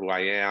me for who I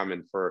am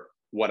and for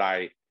what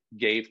I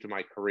gave to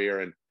my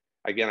career. And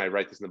again, I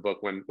write this in the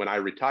book, when I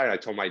retired, I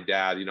told my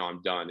dad,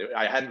 I'm done.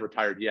 I hadn't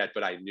retired yet,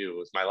 but I knew it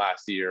was my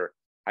last year.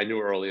 I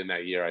knew early in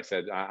that year. I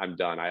said, I'm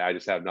done. I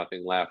just have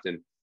nothing left. And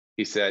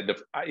he said,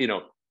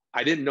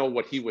 I didn't know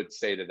what he would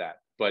say to that.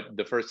 But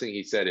the first thing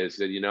he said is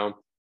that,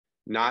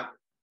 not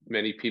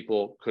many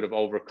people could have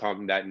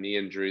overcome that knee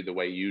injury the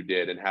way you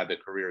did and had the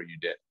career you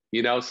did.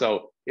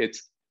 So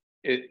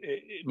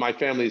my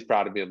family is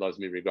proud of me and loves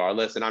me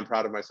regardless. And I'm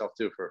proud of myself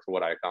too for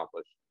what I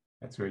accomplished.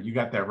 That's right. You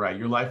got that right.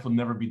 Your life will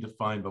never be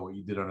defined by what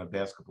you did on a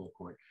basketball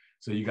court.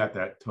 So you got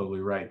that totally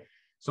right.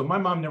 So my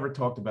mom never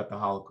talked about the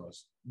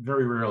Holocaust,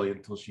 very rarely,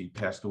 until she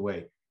passed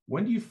away.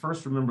 When do you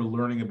first remember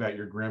learning about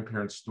your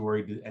grandparents'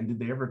 story, and did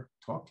they ever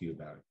talk to you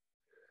about it?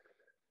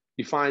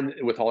 You find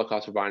with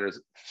Holocaust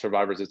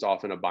survivors, it's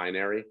often a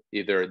binary.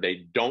 Either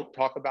they don't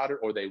talk about it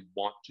or they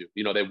want to.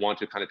 They want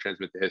to kind of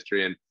transmit the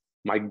history. And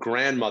my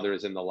grandmother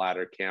is in the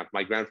latter camp.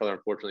 My grandfather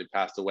unfortunately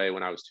passed away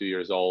when I was 2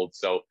 years old.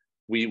 So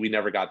we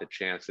never got the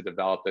chance to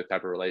develop the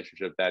type of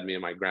relationship that me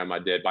and my grandma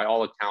did. By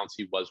all accounts,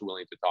 he was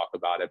willing to talk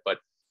about it. But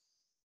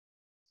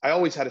I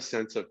always had a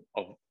sense of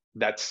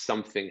that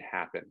something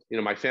happened.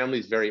 My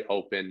family's very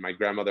open. My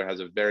grandmother has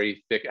a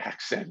very thick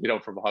accent,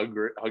 from a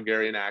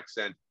Hungarian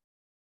accent.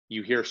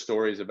 You hear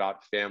stories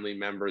about family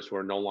members who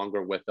are no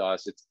longer with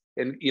us.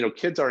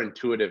 Kids are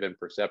intuitive and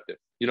perceptive.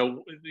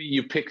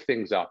 You pick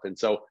things up. And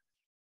so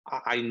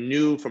I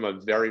knew from a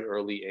very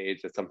early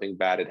age that something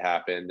bad had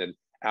happened. And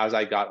as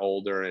I got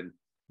older and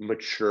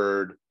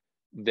matured,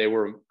 they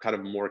were kind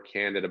of more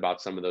candid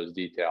about some of those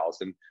details.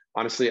 And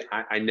honestly,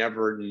 I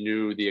never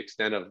knew the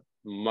extent of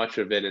much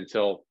of it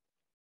until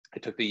I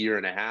took the year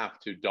and a half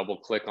to double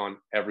click on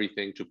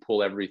everything, to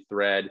pull every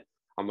thread.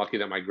 I'm lucky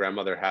that my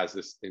grandmother has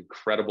this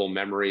incredible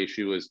memory.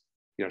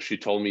 She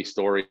told me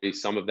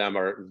stories. Some of them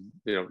are,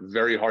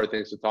 very hard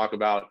things to talk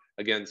about.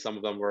 Again, some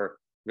of them were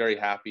very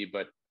happy,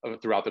 but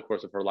throughout the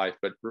course of her life,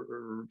 but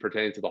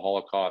pertaining to the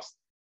Holocaust,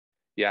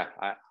 yeah,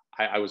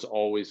 I was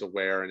always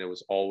aware, and it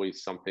was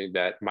always something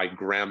that my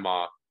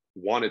grandma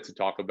wanted to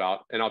talk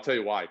about. And I'll tell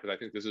you why, because I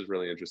think this is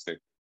really interesting.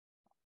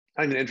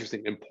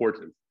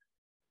 Important.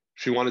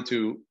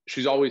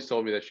 She's always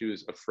told me that she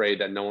was afraid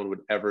that no one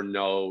would ever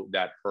know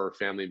that her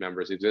family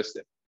members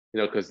existed,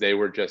 because they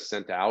were just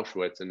sent to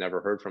Auschwitz and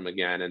never heard from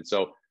again. And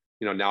so,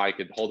 now I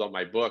could hold up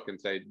my book and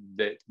say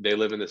that they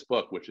live in this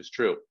book, which is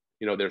true.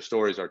 Their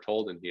stories are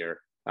told in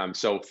here.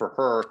 So for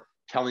her,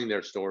 telling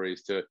their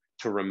stories to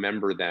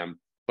remember them,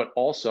 but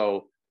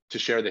also to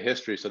share the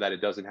history so that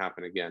it doesn't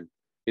happen again,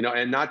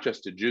 and not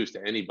just to Jews,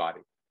 to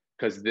anybody,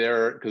 because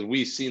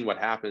we've seen what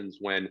happens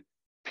when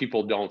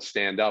people don't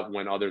stand up,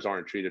 when others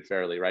aren't treated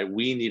fairly, right?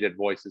 We needed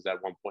voices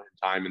at one point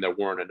in time, and there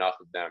weren't enough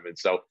of them. And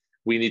so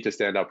we need to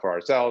stand up for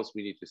ourselves.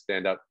 We need to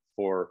stand up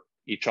for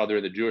each other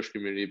in the Jewish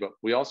community, but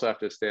we also have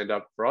to stand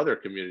up for other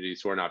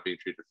communities who are not being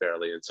treated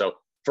fairly. And so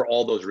for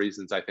all those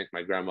reasons, I think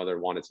my grandmother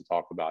wanted to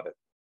talk about it.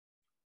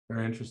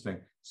 Very interesting.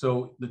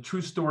 So the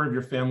true story of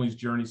your family's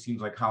journey seems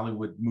like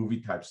Hollywood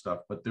movie type stuff,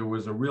 but there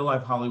was a real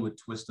life Hollywood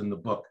twist in the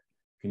book.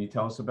 Can you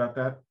tell us about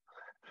that?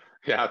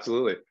 Yeah,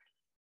 absolutely.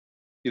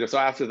 So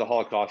after the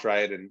Holocaust,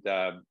 right,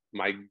 and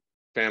my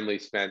family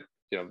spent,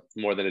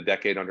 more than a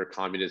decade under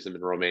communism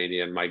in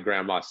Romania, and my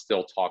grandma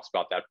still talks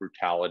about that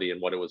brutality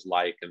and what it was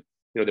like. And,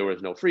 there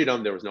was no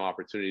freedom, there was no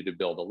opportunity to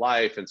build a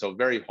life. And so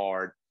very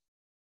hard.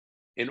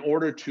 In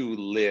order to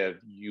live,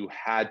 you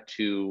had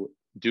to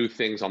do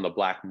things on the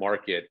black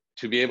market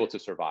to be able to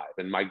survive.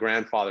 And my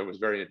grandfather was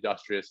very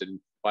industrious and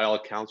by all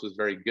accounts was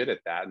very good at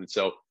that. And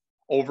so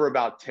over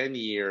about 10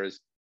 years,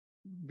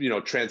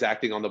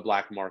 transacting on the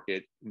black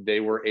market, they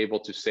were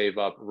able to save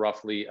up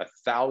roughly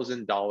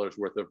 $1,000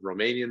 worth of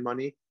Romanian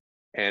money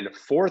and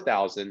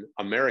 4,000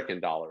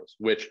 American dollars,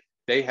 which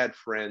they had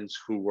friends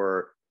who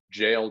were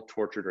jailed,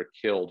 tortured, or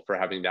killed for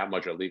having that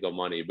much illegal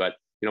money. But,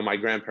 my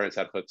grandparents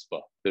had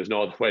chutzpah. There's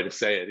no other way to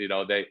say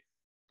it.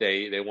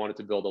 They wanted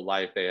to build a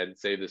life. They had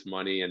saved this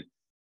money. And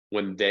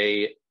when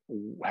they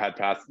had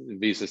passed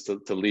visas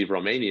to leave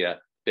Romania,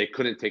 they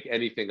couldn't take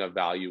anything of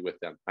value with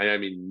them. I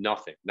mean,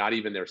 nothing, not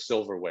even their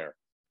silverware.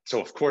 So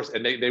of course,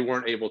 and they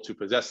weren't able to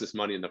possess this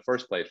money in the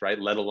first place, right?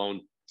 Let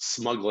alone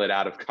smuggle it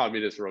out of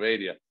communist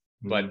Romania.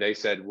 Mm-hmm. But they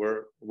said,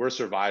 we're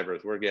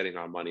survivors, we're getting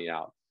our money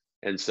out.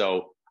 And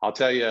so I'll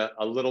tell you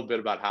a little bit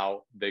about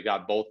how they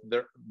got both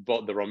the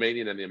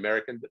Romanian and the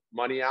American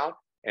money out.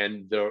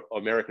 And the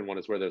American one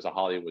is where there's a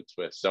Hollywood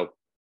twist. So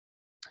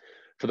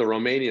for the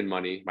Romanian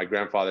money, my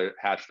grandfather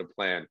hatched a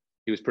plan.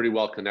 He was pretty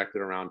well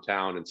connected around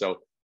town. And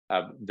so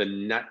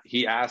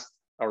he asked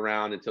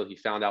around until he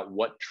found out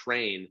what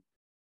train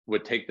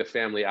would take the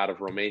family out of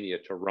Romania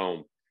to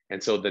Rome.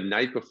 And so the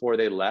night before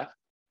they left,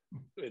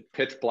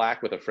 pitch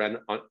black with a friend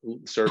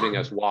serving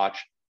as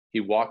watch, he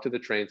walked to the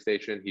train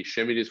station. He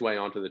shimmied his way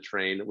onto the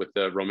train with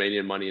the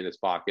Romanian money in his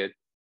pocket.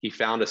 He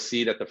found a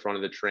seat at the front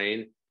of the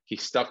train. He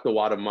stuck the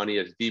wad of money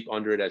as deep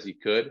under it as he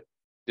could,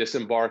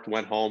 disembarked,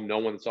 went home. No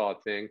one saw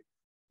a thing.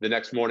 The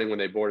next morning when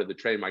they boarded the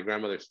train, my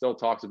grandmother still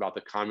talks about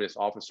the communist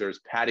officers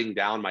patting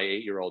down my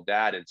 8-year-old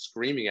dad and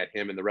screaming at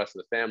him and the rest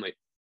of the family,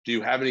 "Do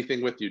you have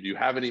anything with you? Do you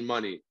have any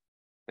money?"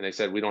 And they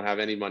said, we don't have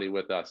any money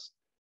with us.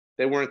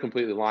 They weren't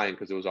completely lying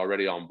because it was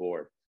already on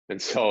board.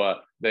 And so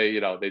they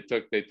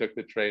took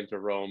the train to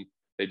Rome.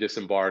 They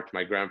disembarked.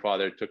 My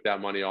grandfather took that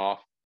money off.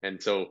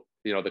 And so,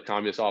 the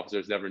communist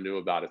officers never knew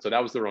about it. So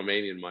that was the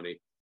Romanian money.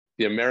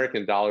 The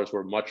American dollars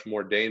were much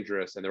more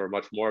dangerous, and there were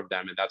much more of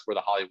them. And that's where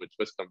the Hollywood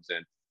twist comes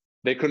in.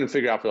 They couldn't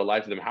figure out for the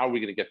life of them, how are we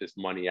going to get this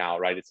money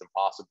out, right? It's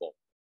impossible.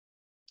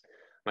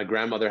 My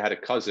grandmother had a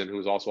cousin who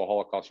was also a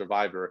Holocaust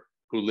survivor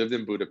who lived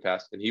in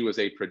Budapest, and he was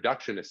a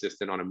production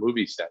assistant on a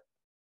movie set.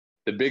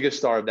 The biggest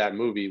star of that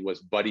movie was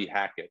Buddy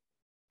Hackett.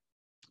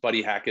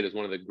 Buddy Hackett is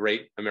one of the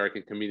great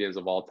American comedians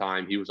of all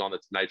time. He was on The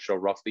Tonight Show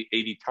roughly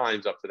 80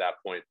 times up to that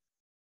point.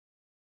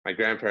 My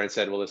grandparents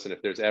said, well, listen,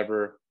 if there's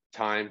ever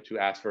time to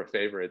ask for a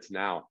favor, it's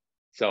now.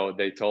 So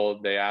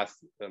they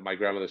asked my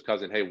grandmother's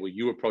cousin, hey, will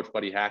you approach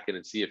Buddy Hackett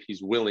and see if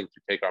he's willing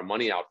to take our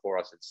money out for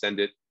us and send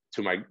it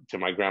to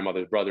my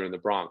grandmother's brother in the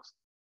Bronx?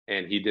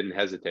 And he didn't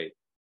hesitate.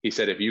 He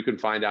said, if you can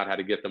find out how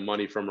to get the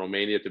money from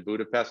Romania to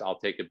Budapest, I'll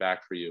take it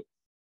back for you.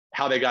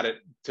 How they got it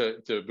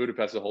to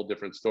Budapest is a whole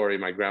different story.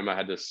 My grandma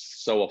had to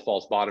sew a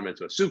false bottom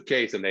into a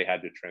suitcase, and they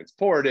had to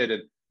transport it.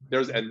 And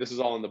this is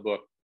all in the book.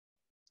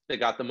 They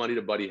got the money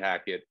to Buddy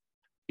Hackett.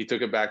 He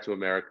took it back to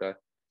America.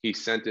 He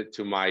sent it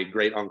to my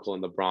great uncle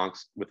in the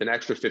Bronx with an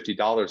extra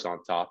 $50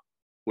 on top,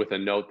 with a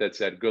note that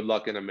said, good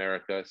luck in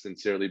America,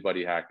 sincerely,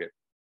 Buddy Hackett.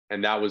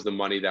 And that was the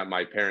money that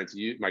my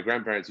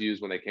grandparents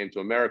used when they came to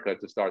America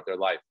to start their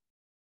life.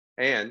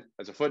 And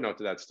as a footnote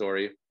to that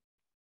story,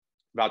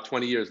 about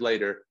 20 years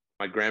later,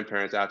 my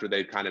grandparents, after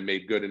they kind of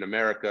made good in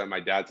America, my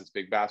dad's this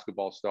big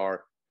basketball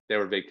star, they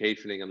were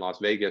vacationing in Las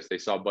Vegas. They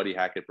saw Buddy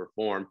Hackett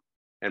perform.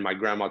 And my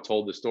grandma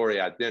told the story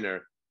at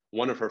dinner.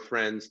 One of her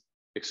friends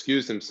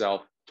excused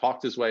himself,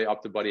 talked his way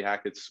up to Buddy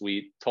Hackett's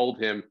suite, told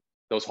him,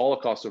 those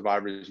Holocaust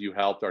survivors you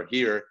helped are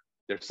here.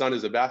 Their son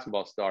is a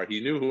basketball star. He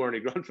knew who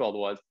Ernie Grunfeld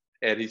was.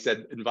 And he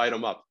said, invite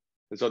him up.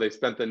 And so they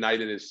spent the night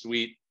in his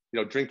suite,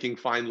 drinking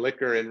fine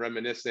liquor and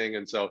reminiscing.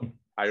 And so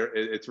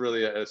it's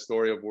really a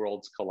story of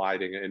worlds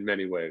colliding in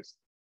many ways.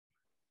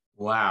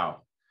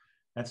 Wow.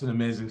 That's an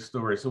amazing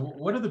story. So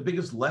what are the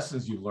biggest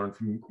lessons you've learned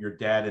from your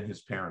dad and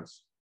his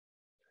parents?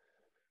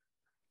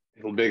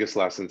 The biggest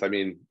lessons,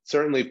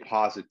 certainly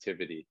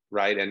positivity,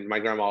 right? And my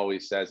grandma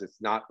always says, it's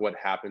not what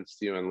happens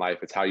to you in life,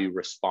 it's how you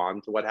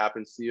respond to what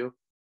happens to you.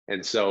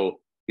 And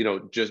so,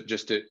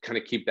 just to kind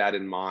of keep that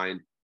in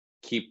mind,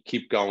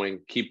 keep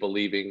going, keep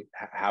believing,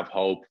 have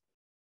hope.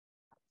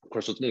 Of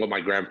course, what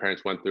my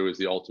grandparents went through is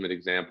the ultimate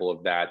example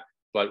of that.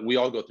 But we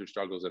all go through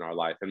struggles in our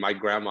life. And my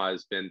grandma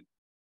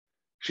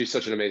she's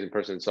such an amazing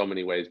person in so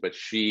many ways, but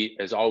she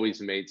has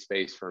always made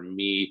space for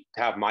me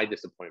to have my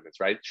disappointments,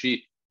 right?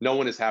 No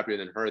one is happier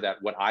than her that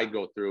what I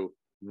go through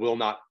will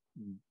not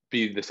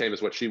be the same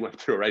as what she went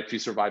through, right? She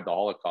survived the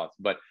Holocaust,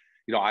 but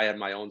I had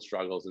my own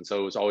struggles. And so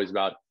it was always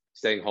about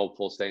staying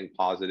hopeful, staying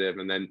positive.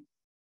 And then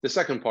the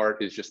second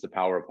part is just the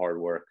power of hard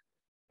work.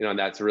 And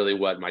that's really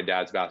what my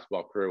dad's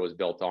basketball career was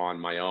built on,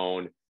 my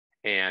own.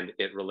 And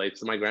it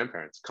relates to my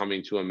grandparents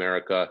coming to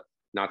America,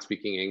 not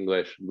speaking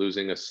English,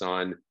 losing a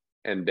son,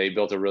 and they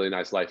built a really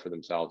nice life for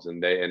themselves.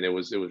 And it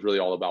was really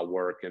all about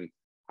work. And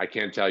I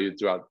can't tell you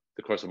throughout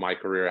the course of my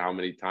career how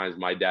many times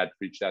my dad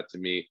preached that to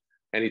me.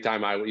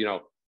 Anytime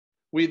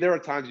there are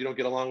times you don't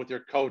get along with your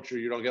coach or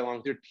you don't get along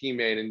with your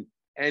teammate. And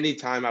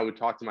anytime I would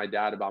talk to my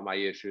dad about my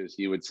issues,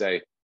 he would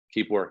say,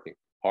 keep working,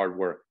 hard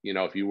work.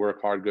 If you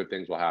work hard, good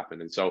things will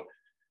happen. And so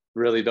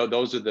really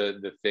those are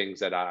the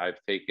things that I've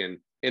taken,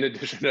 in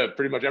addition to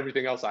pretty much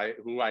everything else,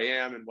 who I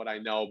am and what I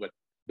know. But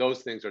those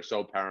things are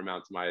so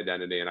paramount to my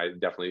identity. And I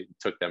definitely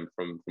took them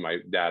from my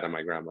dad and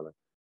my grandmother.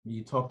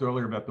 You talked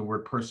earlier about the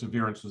word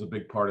perseverance was a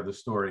big part of the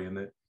story, and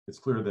that it's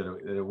clear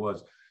that it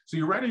was. So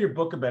you write in your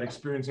book about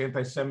experiencing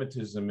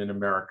anti-Semitism in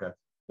America,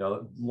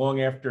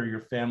 long after your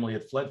family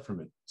had fled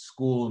from it,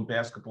 school and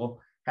basketball.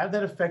 How did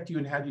that affect you,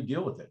 and how did you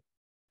deal with it?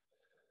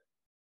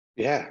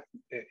 Yeah,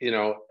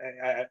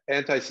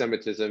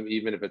 anti-Semitism,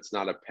 even if it's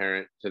not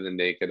apparent to the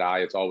naked eye,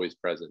 it's always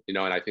present, and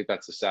I think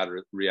that's the sad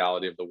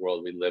reality of the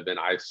world we live in.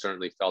 I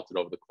certainly felt it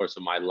over the course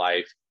of my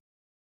life,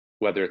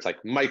 whether it's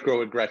like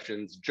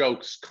microaggressions,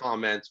 jokes,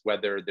 comments,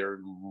 whether they're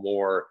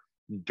more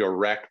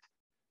direct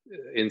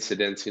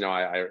incidents.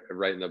 I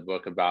write in the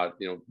book about,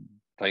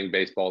 playing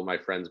baseball with my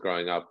friends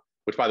growing up,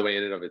 which by the way,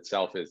 in and of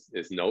itself is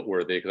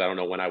noteworthy, because I don't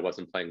know when I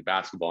wasn't playing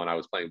basketball and I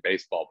was playing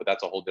baseball, but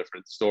that's a whole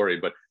different story.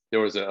 But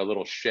there was a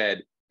little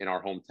shed in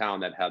our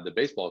hometown that had the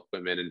baseball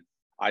equipment, and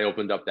I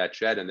opened up that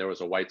shed and there was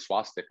a white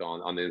swastika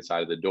on the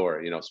inside of the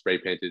door, spray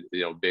painted,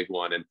 big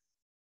one. And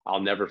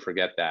I'll never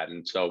forget that.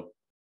 And so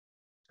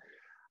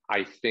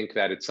I think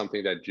that it's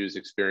something that Jews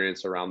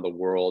experience around the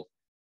world.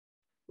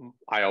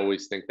 I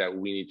always think that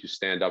we need to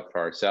stand up for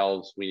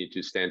ourselves. We need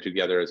to stand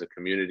together as a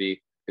community.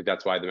 I think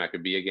that's why the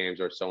Maccabi games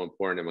are so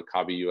important. And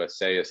Maccabi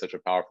USA is such a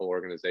powerful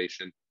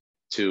organization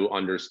to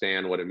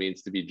understand what it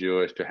means to be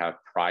Jewish, to have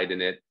pride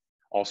in it,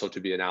 also to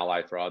be an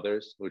ally for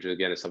others, which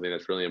again is something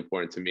that's really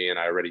important to me. And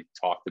I already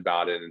talked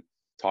about it and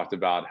talked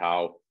about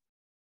how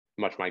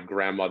much my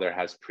grandmother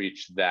has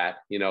preached that,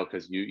 you know,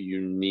 because you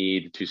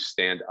need to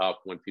stand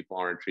up when people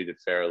aren't treated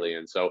fairly.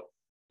 And so,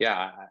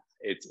 yeah,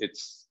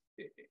 it's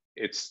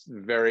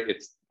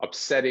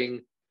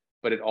upsetting,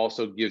 but it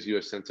also gives you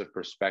a sense of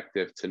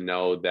perspective to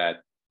know that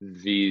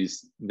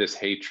this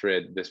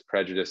hatred, this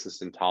prejudice,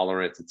 this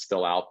intolerance, it's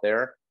still out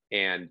there.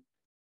 And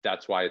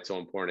that's why it's so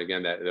important,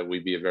 again, that we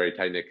be a very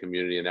tight-knit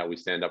community and that we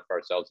stand up for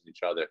ourselves and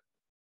each other.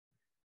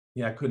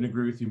 Yeah, I couldn't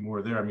agree with you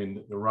more there. I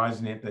mean, the rise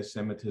in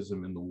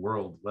anti-Semitism in the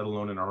world, let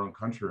alone in our own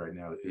country right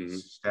now,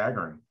 is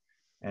staggering.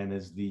 And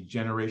as the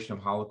generation of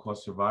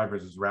Holocaust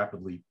survivors is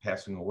rapidly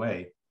passing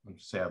away,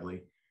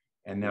 sadly,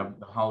 and now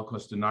the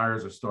Holocaust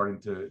deniers are starting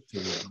to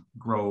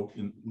grow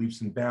in leaps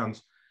and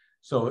bounds.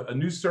 So a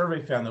new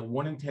survey found that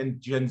 1 in 10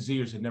 Gen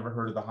Zers had never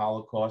heard of the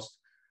Holocaust.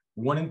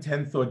 1 in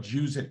 10 thought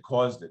Jews had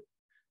caused it.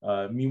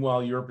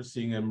 Meanwhile, Europe is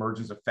seeing an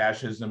emergence of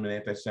fascism and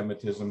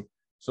anti-Semitism.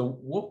 So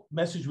what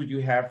message would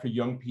you have for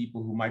young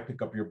people who might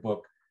pick up your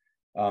book,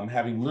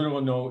 having little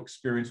or no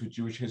experience with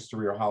Jewish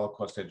history or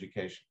Holocaust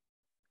education?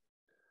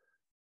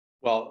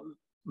 Well,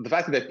 the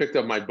fact that they picked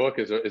up my book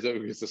is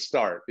a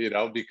start, you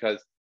know, because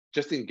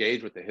just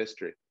engage with the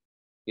history.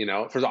 You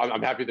know, first of all,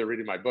 I'm happy they're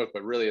reading my book,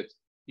 but really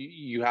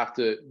you have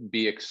to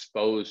be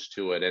exposed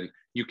to it. And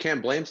you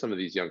can't blame some of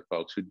these young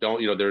folks who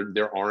don't, you know,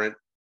 there aren't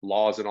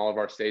laws in all of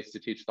our states to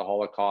teach the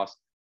Holocaust.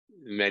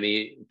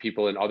 Many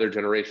people in other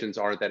generations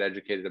aren't that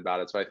educated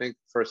about it. So I think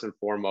first and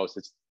foremost,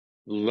 it's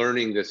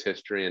learning this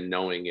history and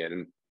knowing it.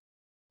 And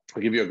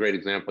I'll give you a great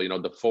example. You know,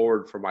 the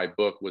foreword for my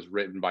book was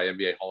written by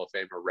NBA Hall of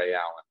Famer Ray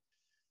Allen.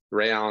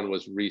 Ray Allen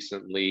was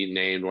recently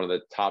named one of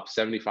the top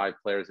 75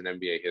 players in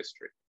NBA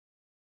history.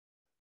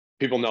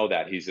 People know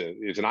that he's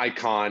an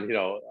icon. You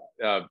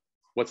know,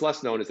 what's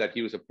less known is that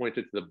he was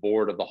appointed to the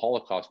board of the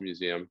Holocaust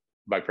Museum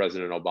by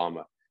President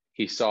Obama.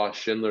 He saw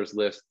Schindler's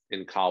List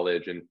in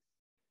college, and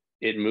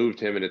it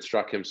moved him and it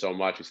struck him so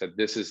much. He said,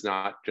 "This is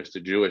not just a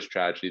Jewish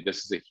tragedy.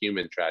 This is a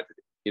human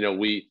tragedy. You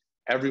know,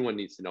 everyone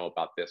needs to know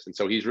about this." And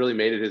so he's really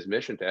made it his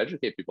mission to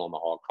educate people on the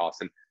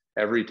Holocaust. And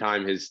every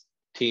time his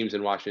teams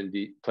in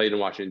played in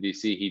Washington,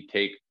 D.C., he'd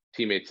take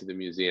teammates to the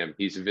museum.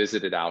 He's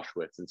visited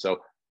Auschwitz. And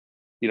so,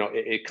 you know,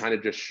 it kind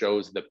of just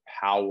shows the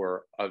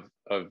power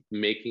of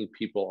making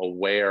people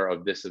aware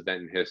of this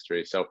event in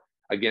history. So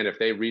again, if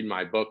they read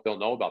my book, they'll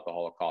know about the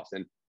Holocaust,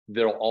 and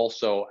they'll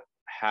also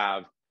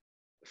have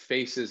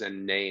faces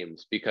and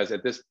names, because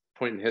at this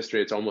point in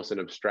history, it's almost an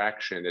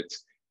abstraction.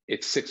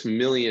 It's 6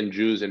 million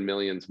Jews and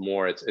millions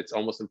more. It's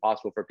almost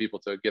impossible for people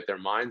to get their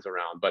minds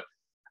around. But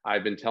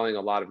I've been telling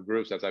a lot of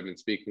groups as I've been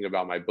speaking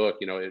about my book,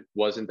 you know, it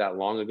wasn't that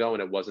long ago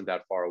and it wasn't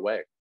that far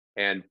away.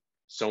 And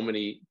so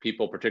many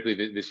people,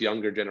 particularly this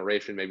younger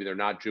generation, maybe they're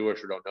not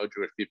Jewish or don't know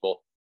Jewish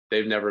people,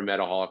 they've never met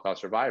a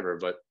Holocaust survivor.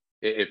 But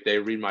if they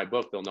read my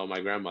book, they'll know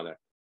my grandmother,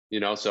 you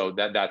know, so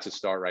that's a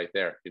start right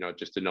there, you know,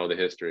 just to know the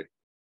history.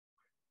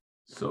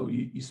 So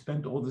you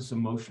spent all this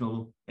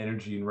emotional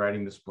energy in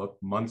writing this book,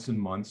 months and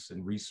months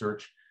and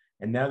research.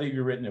 And now that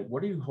you've written it,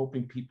 what are you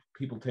hoping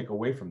people take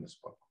away from this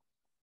book?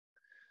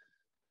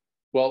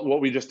 Well,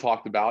 what we just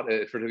talked about,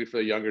 particularly for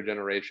the younger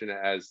generation,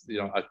 as you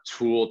know, a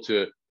tool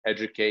to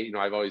educate. You know,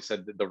 I've always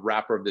said that the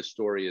wrapper of this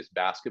story is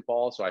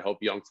basketball. So I hope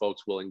young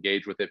folks will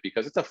engage with it,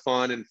 because it's a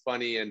fun and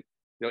funny and,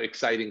 you know,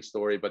 exciting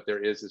story, but there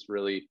is this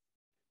really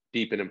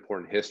deep and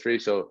important history.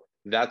 So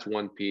that's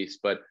one piece.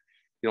 But,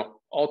 you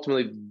know,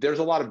 ultimately, there's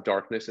a lot of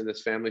darkness in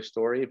this family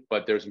story,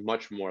 but there's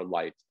much more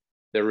light.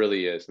 There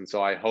really is. And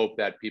so I hope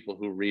that people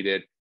who read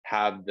it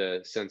have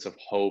the sense of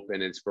hope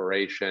and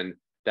inspiration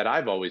that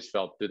I've always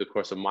felt through the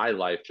course of my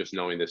life, just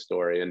knowing this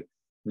story and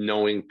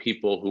knowing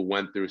people who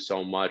went through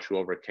so much, who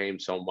overcame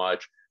so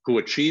much, who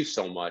achieved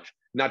so much,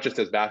 not just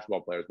as basketball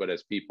players, but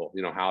as people,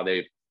 you know, how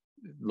they've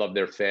loved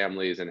their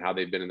families and how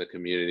they've been in the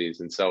communities.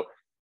 And so,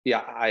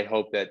 yeah, I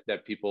hope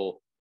that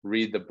people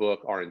read the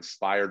book, are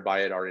inspired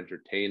by it, are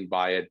entertained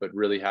by it, but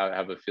really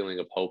have a feeling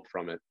of hope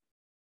from it.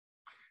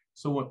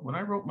 So when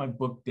I wrote my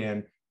book,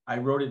 Dan, I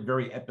wrote it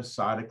very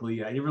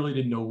episodically. I really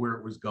didn't know where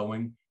it was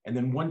going. And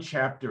then one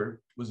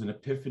chapter was an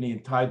epiphany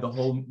and tied the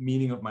whole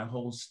meaning of my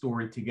whole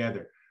story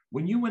together.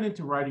 When you went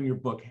into writing your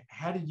book,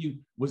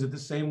 was it the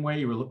same way?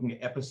 You were looking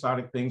at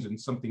episodic things and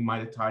something might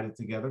have tied it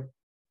together?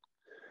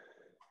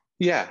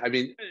 Yeah, I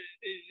mean,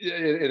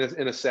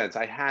 in a sense,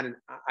 I had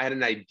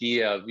an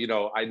idea of, you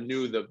know, I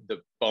knew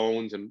the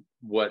bones and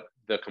what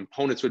the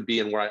components would be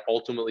and where I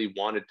ultimately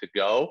wanted to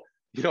go.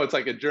 You know, it's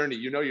like a journey.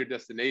 You know your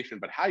destination,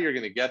 but how you're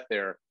going to get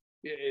there,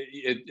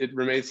 it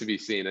remains to be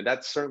seen. And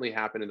that certainly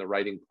happened in the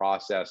writing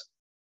process.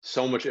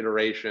 So much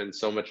iteration,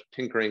 so much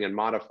tinkering and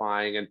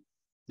modifying. And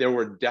there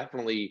were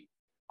definitely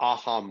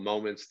aha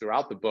moments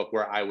throughout the book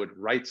where I would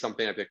write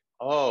something, I'd think,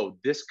 oh,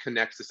 this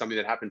connects to something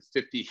that happened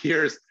 50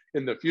 years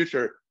in the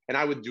future. And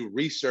I would do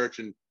research,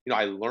 and, you know,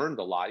 I learned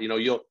a lot. You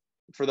know,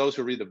 for those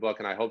who read the book,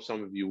 and I hope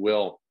some of you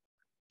will,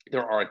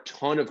 there are a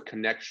ton of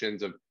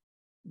connections of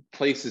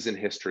places in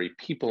history,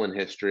 people in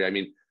history. I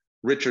mean,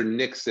 Richard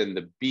Nixon,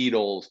 the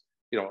Beatles,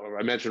 you know,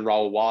 I mentioned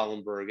Raoul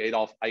Wallenberg,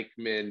 Adolf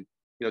Eichmann,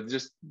 you know,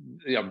 just,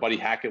 you know, Buddy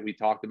Hackett we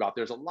talked about.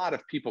 There's a lot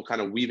of people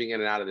kind of weaving in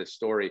and out of this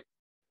story.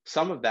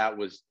 some of that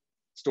was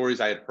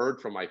stories I had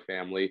heard from my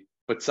family,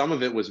 but some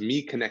of it was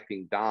me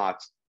connecting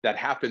dots that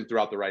happened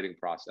throughout the writing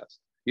process.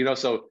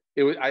 So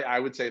it was, I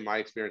would say my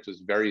experience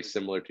was very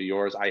similar to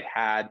yours. I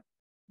had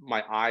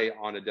my eye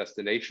on a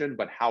destination,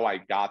 but how I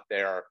got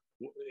there,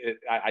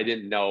 I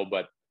didn't know,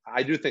 but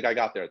I do think I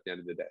got there at the end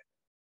of the day.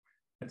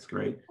 That's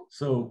great.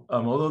 So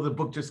although the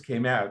book just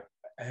came out,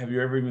 have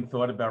you ever even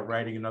thought about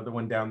writing another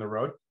one down the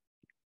road?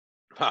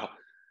 Wow.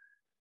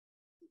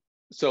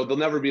 So there'll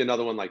never be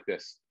another one like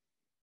this.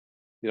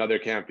 There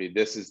can't be.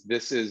 This is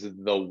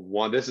the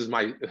one. This is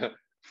my,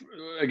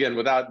 again,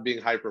 without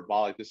being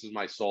hyperbolic, this is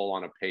my soul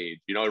on a page.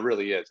 It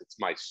really is. It's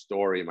my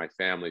story, my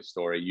family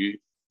story.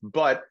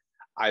 But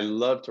I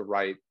love to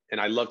write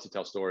and I love to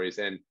tell stories.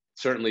 And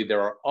certainly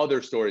there are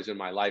other stories in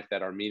my life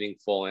that are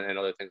meaningful and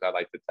other things I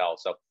like to tell.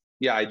 So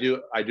yeah, I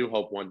do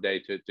hope one day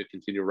to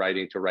continue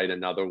writing, to write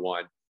another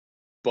one.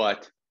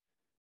 But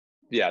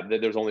yeah,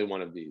 there's only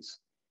one of these.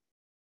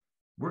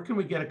 Where can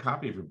we get a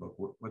copy of your book?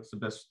 What's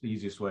the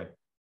easiest way?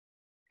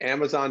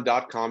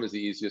 Amazon.com is the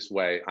easiest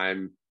way.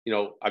 I'm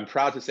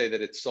proud to say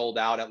that it's sold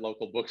out at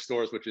local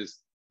bookstores, which is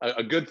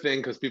a good thing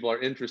because people are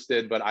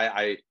interested, but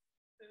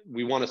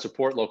we want to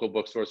support local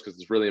bookstores because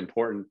it's really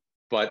important.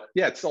 But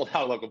yeah, it's sold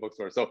out at local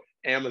bookstores. So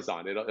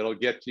Amazon, it'll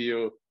get to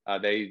you.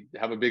 They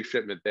have a big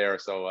shipment there.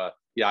 So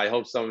yeah, I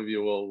hope some of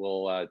you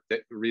will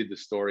read the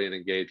story and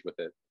engage with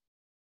it.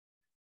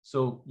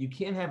 So you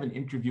can't have an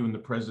interview in the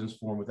President's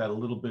Forum without a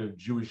little bit of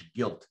Jewish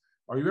guilt.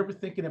 Are you ever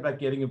thinking about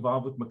getting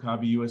involved with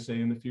Maccabi USA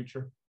in the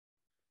future?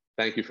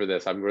 Thank you for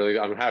this. I'm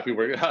happy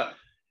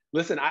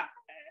listen,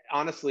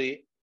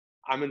 honestly,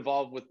 I'm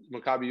involved with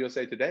Maccabi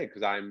USA today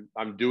because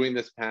I'm doing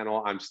this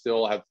panel. I'm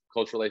still have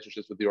close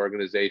relationships with the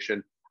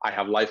organization. I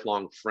have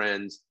lifelong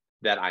friends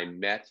that I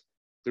met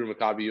through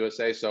Maccabi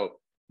USA. So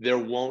there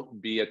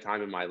won't be a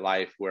time in my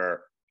life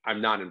where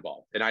I'm not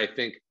involved. And I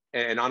think,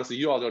 and honestly,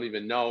 you all don't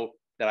even know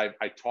that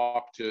I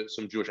talked to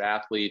some Jewish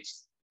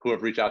athletes who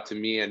have reached out to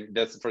me. And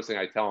that's the first thing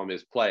I tell them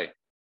is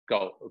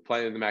go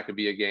play in the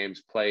Maccabi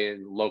games, play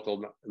in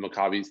local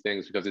Maccabi's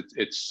things, because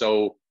it's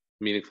so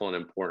meaningful and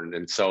important.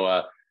 And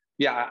so,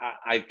 yeah,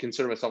 I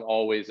consider myself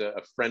always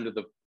a friend of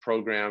the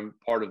program,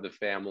 part of the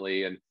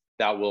family, and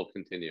that will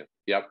continue.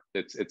 Yep,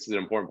 it's an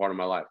important part of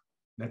my life.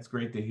 That's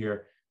great to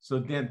hear. So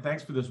Dan,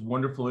 thanks for this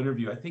wonderful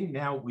interview. I think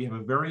now we have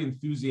a very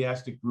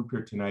enthusiastic group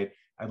here tonight.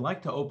 I'd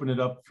like to open it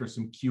up for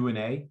some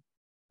Q&A.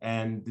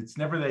 And it's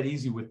never that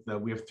easy with,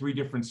 we have 3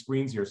 different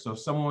screens here. So if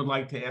someone would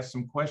like to ask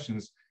some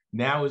questions,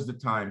 now is the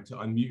time to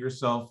unmute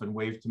yourself and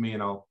wave to me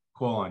and I'll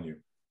call on you.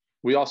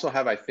 We also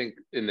have, I think,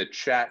 in the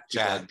chat,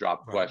 people have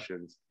dropped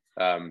questions.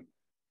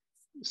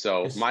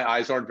 So my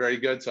eyes aren't very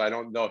good, so I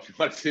don't know if you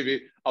want to see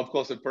me up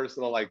close and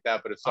personal like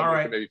that, but if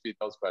someone could maybe feed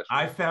those questions.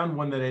 I found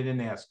one that I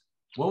didn't ask.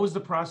 What was the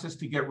process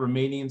to get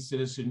Romanian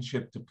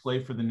citizenship to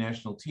play for the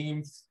national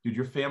team? Did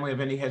your family have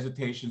any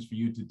hesitations for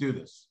you to do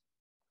this?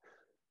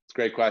 It's a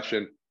great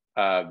question.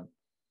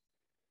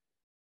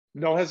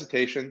 No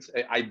hesitations.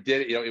 I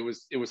did,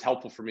 it was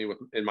helpful for me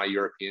in my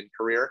European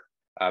career.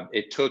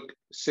 It took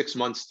 6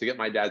 months to get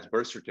my dad's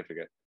birth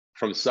certificate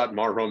from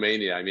Satmar,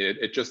 Romania. I mean,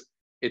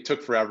 it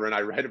took forever, and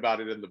I read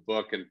about it in the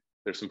book, and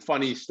there's some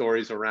funny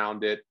stories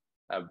around it.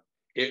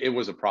 It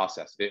was a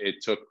process. It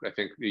took, I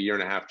think, 1.5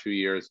 years, 2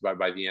 years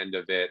by the end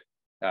of it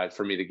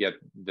for me to get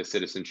the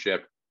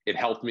citizenship. It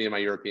helped me in my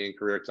European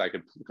career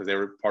because they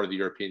were part of the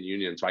European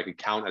Union, so I could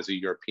count as a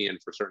European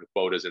for certain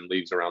quotas in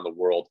leagues around the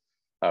world.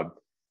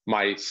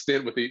 My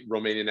stint with the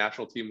Romanian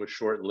national team was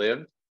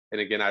short-lived,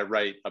 and again, I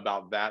write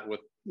about that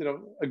with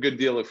a good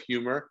deal of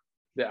humor.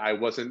 That I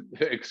wasn't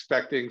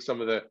expecting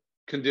some of the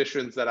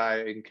conditions that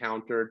I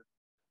encountered.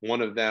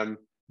 One of them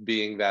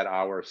being that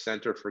our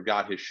center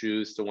forgot his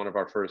shoes to one of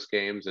our first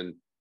games, and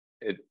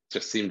it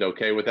just seemed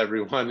okay with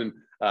everyone.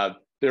 And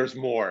there's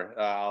more.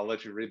 I'll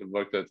let you read the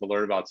book to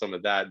learn about some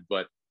of that.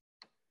 But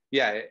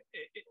yeah,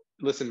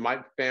 listen,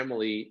 my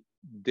family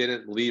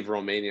didn't leave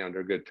Romania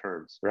under good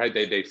terms, right?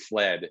 They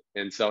fled.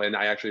 And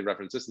I actually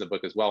reference this in the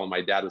book as well. When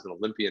my dad was an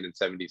Olympian in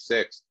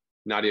 '76,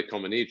 Nadia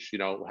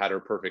Comaneci, had her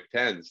perfect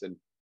tens.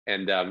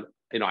 And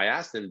I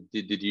asked him,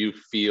 did you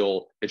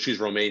feel, and she's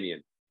Romanian,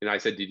 I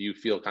said, did you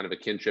feel kind of a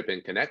kinship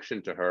and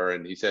connection to her?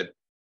 And he said,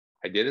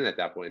 I didn't at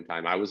that point in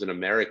time. I was an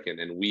American,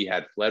 and we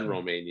had fled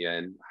Romania,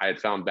 and I had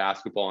found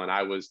basketball, and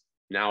I was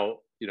now,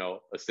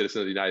 a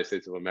citizen of the United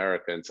States of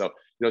America. And so,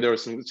 there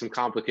was some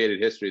complicated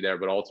history there,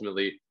 but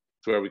ultimately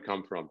it's where we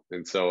come from.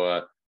 And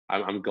so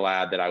I'm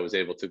glad that I was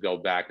able to go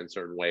back in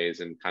certain ways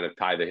and kind of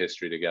tie the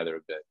history together a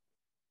bit.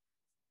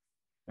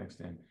 Thanks,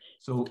 Dan.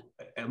 So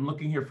I'm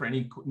looking here for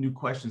any new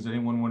questions.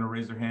 Anyone want to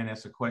raise their hand,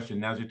 ask a question?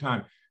 Now's your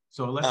time.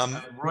 So let's,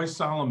 Roy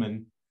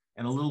Solomon,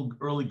 and a little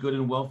early good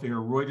and welfare.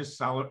 Roy just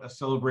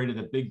celebrated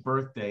a big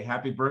birthday.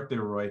 Happy birthday,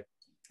 Roy.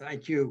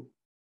 Thank you.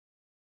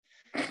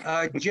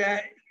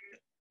 Jeff,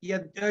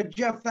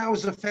 that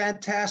was a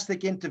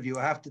fantastic interview,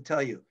 I have to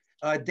tell you.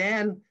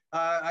 Dan,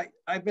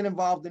 I've been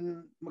involved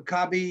in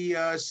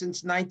Maccabi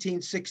since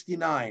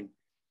 1969.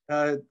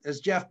 As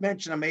Jeff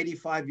mentioned, I'm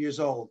 85 years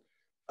old.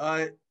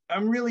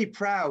 I'm really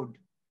proud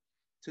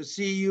to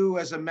see you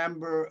as a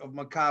member of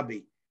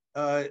Maccabi.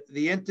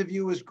 The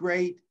interview was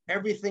great.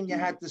 Everything you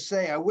had to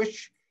say. I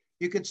wish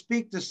you could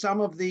speak to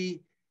some of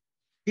the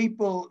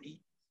people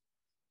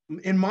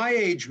in my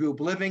age group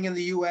living in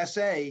the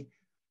USA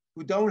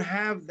who don't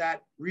have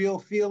that real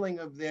feeling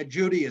of their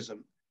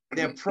Judaism,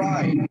 their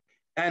pride.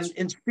 And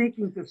in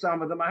speaking to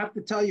some of them, I have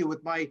to tell you,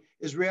 with my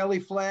Israeli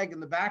flag in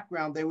the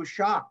background, they were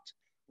shocked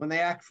when they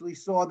actually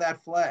saw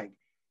that flag.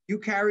 You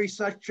carry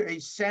such a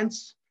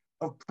sense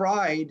of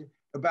pride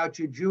about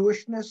your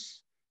Jewishness,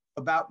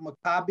 about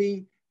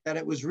Maccabi, that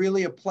it was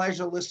really a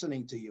pleasure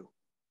listening to you.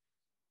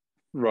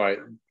 Right.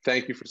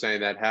 Thank you for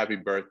saying that. Happy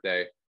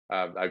birthday.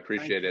 I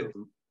appreciate it.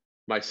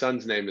 My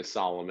son's name is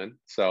Solomon,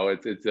 so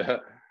it's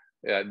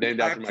named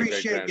after my great-grandfather. I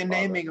appreciate you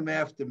naming him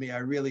after me. I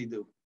really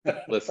do.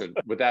 Listen,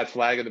 with that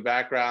flag in the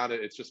background,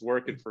 it's just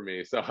working for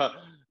me. So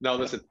no,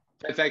 listen,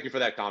 thank you for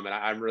that comment.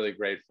 I'm really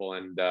grateful.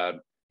 And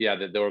yeah,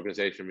 the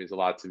organization means a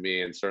lot to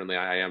me. And certainly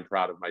I am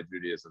proud of my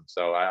Judaism.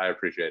 So I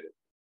appreciate it.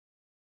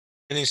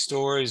 Any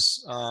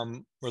stories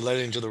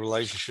relating to the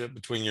relationship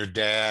between your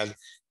dad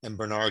and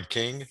Bernard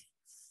King?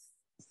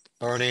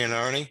 Bernie and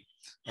Ernie?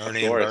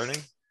 Ernie and Bernie?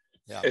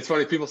 Yeah. It's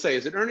funny, people say,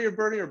 is it Ernie or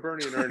Bernie or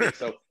Bernie and Ernie?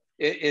 So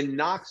in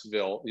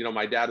Knoxville, you know,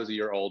 my dad was a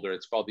year older.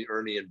 It's called the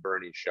Ernie and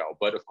Bernie show.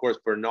 But of course,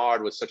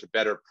 Bernard was such a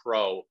better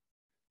pro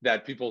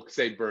that people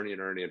say Bernie and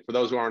Ernie. And for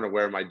those who aren't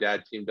aware, my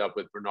dad teamed up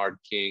with Bernard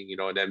King, you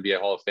know, an NBA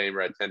Hall of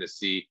Famer at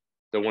Tennessee.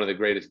 They're one of the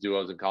greatest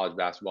duos in college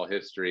basketball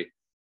history.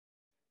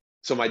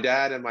 So my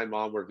dad and my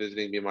mom were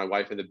visiting me and my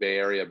wife in the Bay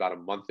Area about a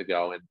month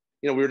ago. And,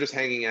 you know, we were just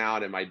hanging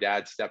out and my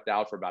dad stepped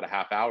out for about a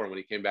half hour. And when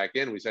he came back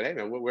in, we said, hey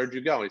man, where'd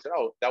you go? And he said,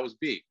 oh, that was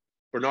B.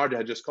 Bernard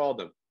had just called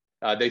him.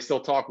 They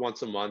still talk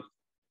once a month.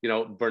 You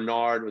know,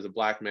 Bernard was a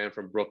black man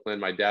from Brooklyn.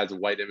 My dad's a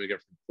white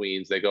immigrant from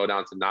Queens. They go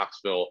down to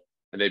Knoxville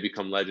and they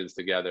become legends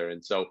together.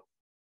 And so,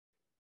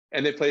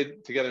 and they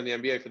played together in the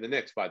NBA for the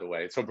Knicks, by the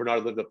way. So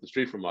Bernard lived up the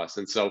street from us.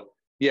 And so,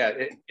 yeah,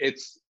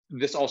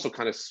 this also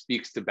kind of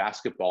speaks to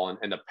basketball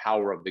and the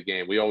power of the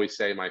game. We always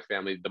say in my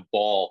family, the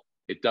ball,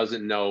 it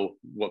doesn't know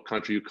what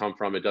country you come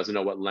from. It doesn't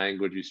know what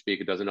language you speak.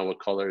 It doesn't know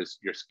what colors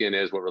your skin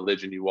is, what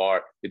religion you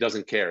are. It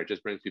doesn't care. It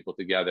just brings people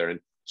together. And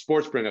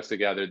sports bring us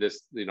together.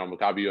 This, you know,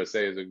 Maccabi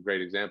USA is a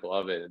great example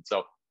of it. And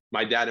so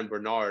my dad and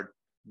Bernard,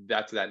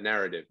 that's that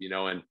narrative, you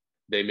know, and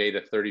they made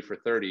a 30 for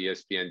 30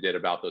 ESPN did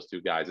about those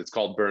two guys. It's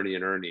called Bernie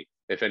and Ernie.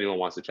 If anyone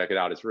wants to check it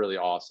out, it's really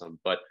awesome.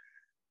 But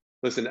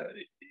listen,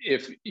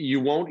 if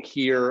you won't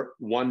hear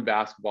one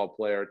basketball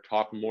player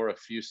talk more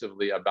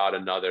effusively about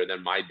another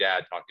than my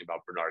dad talking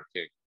about Bernard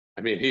King.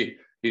 I mean,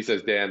 he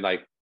says, Dan,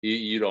 like,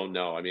 you don't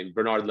know. I mean,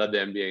 Bernard led the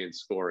NBA in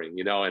scoring,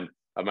 you know, and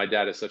my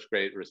dad has such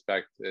great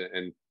respect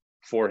and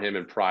for him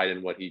and pride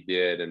in what he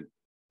did. And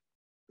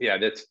yeah,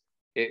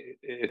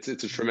 it's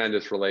a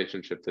tremendous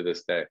relationship to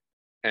this day.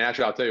 And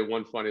actually, I'll tell you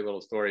one funny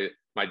little story.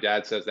 My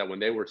dad says that when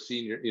they were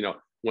senior, you know,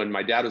 when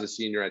my dad was a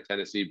senior at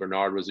Tennessee,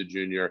 Bernard was a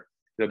junior,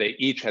 you know, they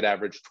each had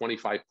averaged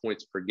 25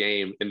 points per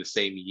game in the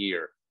same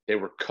year. They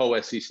were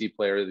co-SEC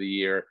player of the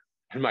year.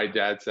 And my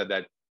dad said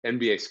that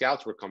NBA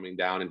scouts were coming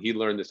down, and he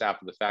learned this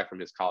after the fact from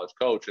his college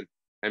coach. And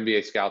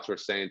NBA scouts were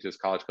saying to his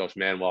college coach,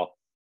 man, well,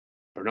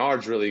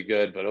 Bernard's really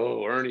good, but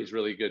oh, Ernie's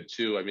really good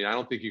too. I mean, I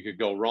don't think you could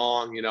go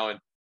wrong, you know.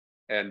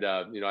 And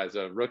you know, as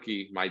a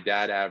rookie, my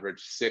dad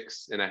averaged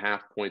 6.5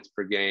 points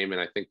per game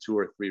and I think 2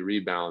 or 3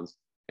 rebounds.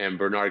 And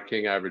Bernard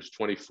King averaged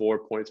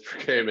 24 points per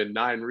game and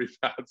 9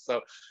 rebounds.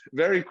 So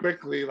very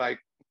quickly, like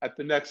at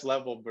the next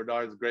level,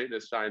 Bernard's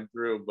greatness shined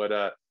through.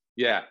 But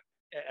yeah,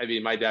 I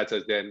mean, my dad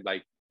says, Dan,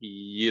 like,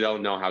 you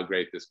don't know how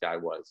great this guy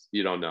was.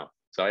 You don't know.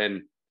 So,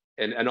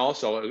 and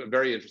also a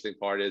very interesting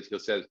part is he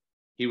says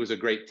he was a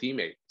great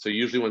teammate. So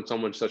usually when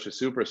someone's such a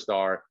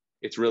superstar,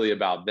 it's really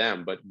about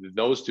them. But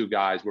those two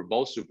guys were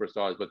both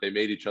superstars, but they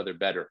made each other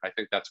better. I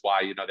think that's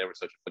why, you know, they were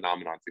such a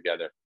phenomenon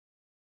together.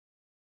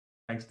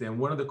 Thanks, Dan.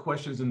 One of the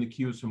questions in the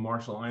queue is from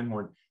Marshall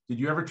Einhorn. Did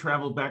you ever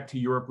travel back to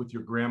Europe with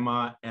your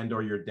grandma and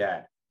or your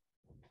dad?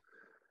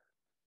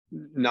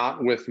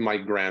 Not with my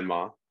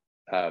grandma,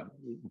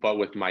 but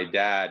with my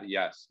dad,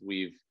 yes.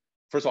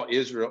 First of all,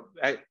 Israel,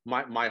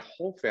 my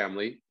whole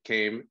family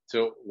came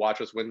to watch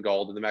us win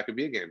gold in the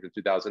Maccabi games in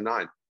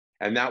 2009.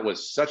 And that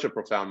was such a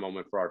profound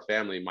moment for our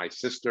family. My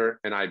sister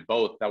and I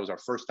both, that was our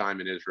first time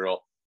in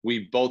Israel.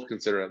 We both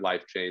consider it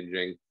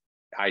life-changing.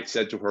 I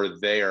said to her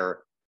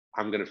there,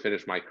 I'm going to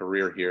finish my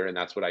career here. And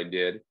that's what I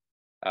did.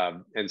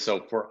 And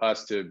so for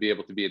us to be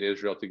able to be in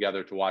Israel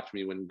together, to watch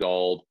me win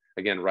gold,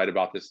 again, write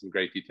about this in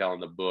great detail in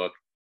the book,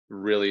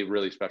 really,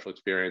 really special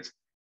experience.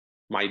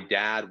 My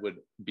dad would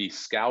be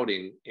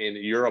scouting in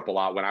Europe a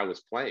lot when I was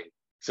playing.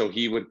 So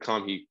he would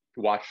come, he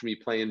watched me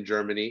play in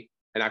Germany.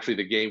 And actually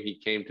the game he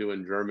came to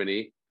in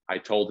Germany, I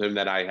told him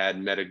that I had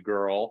met a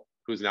girl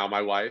who's now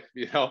my wife,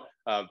 you know,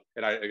 and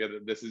again,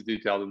 this is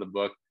detailed in the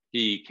book.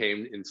 He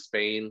came in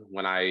Spain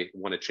when I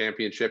won a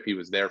championship. He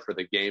was there for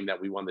the game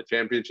that we won the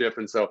championship.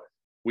 And so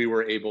we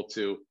were able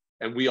to,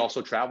 and we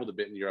also traveled a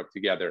bit in Europe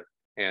together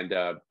and,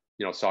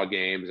 you know, saw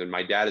games. And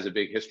my dad is a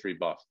big history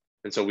buff.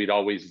 And so we'd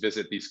always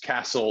visit these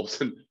castles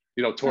and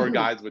tour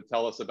guides would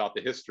tell us about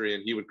the history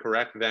and he would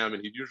correct them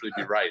and he'd usually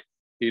be right.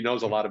 He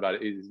knows a lot about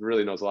it. He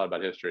really knows a lot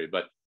about history,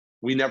 but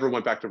we never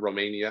went back to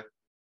Romania.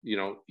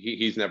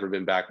 He's never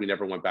been back. We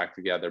never went back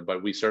together,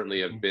 but we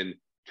certainly have been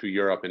to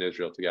Europe and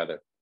Israel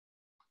together.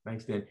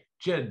 Thanks, Dan.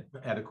 Jed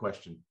had a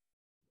question.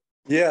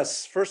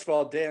 Yes. First of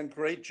all, Dan,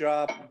 great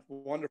job.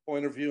 Wonderful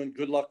interview and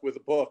good luck with the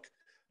book.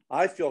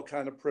 I feel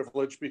kind of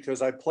privileged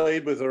because I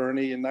played with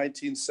Ernie in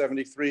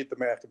 1973 at the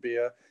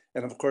Maccabi.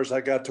 And of course,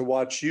 I got to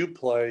watch you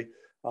play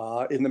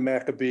in the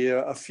Maccabi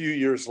a few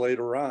years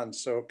later on.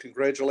 So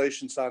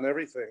congratulations on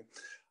everything.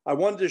 I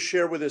wanted to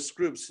share with this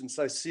group, since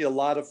I see a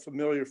lot of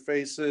familiar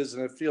faces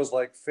and it feels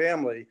like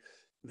family,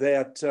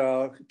 that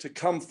to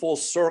come full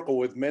circle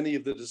with many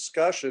of the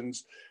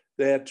discussions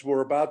that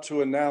we're about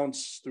to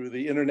announce through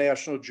the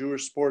International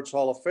Jewish Sports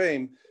Hall of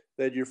Fame,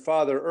 that your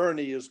father,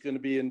 Ernie, is going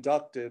to be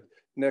inducted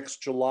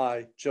next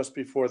July, just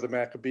before the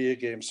Maccabi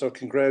game. So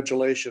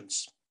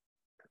congratulations.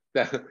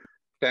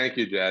 Thank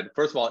you, Jed.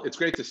 First of all, it's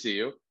great to see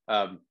you.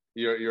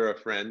 You're a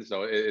friend,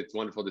 so it's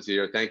wonderful to see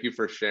you. Thank you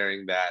for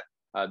sharing that.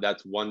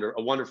 That's a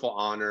wonderful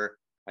honor.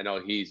 I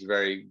know he's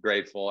very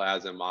grateful,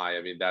 as am I.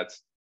 I mean, that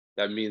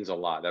means a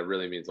lot. That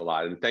really means a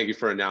lot. And thank you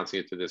for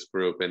announcing it to this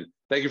group. And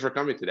thank you for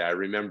coming today. I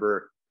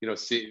remember,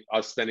 see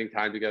us spending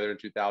time together in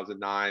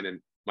 2009 and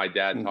my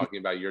dad talking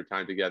about your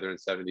time together in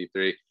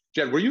 73.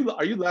 Jed, are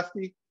you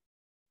lefty?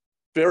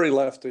 Very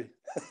lefty.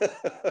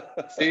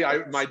 See,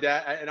 my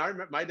dad, and I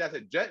remember my dad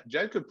said,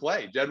 Jed could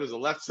play. Jed was a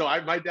left. So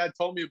my dad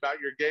told me about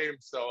your game.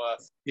 So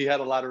he had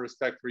a lot of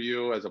respect for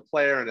you as a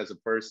player and as a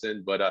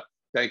person, but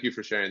thank you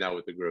for sharing that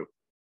with the group.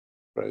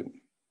 Right.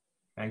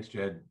 Thanks,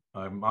 Jed.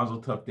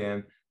 Mazel tov,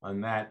 Dan,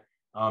 on that.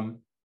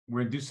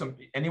 We're going to do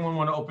anyone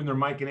want to open their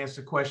mic and ask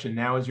a question?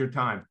 Now is your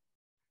time.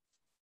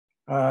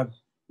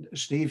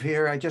 Steve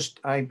here.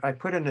 I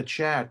put in the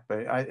chat, but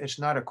it's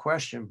not a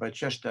question, but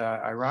just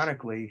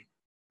ironically,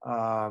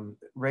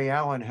 Ray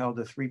Allen held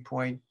the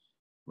three-point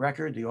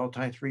record, the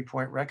all-time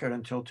three-point record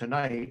until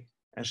tonight,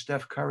 and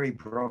Steph Curry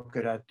broke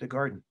it at the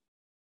Garden.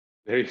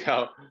 There you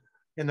go.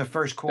 In the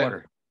first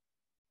quarter.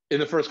 In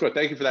the first quarter.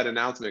 Thank you for that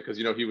announcement, because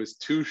he was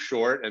too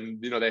short,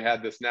 and they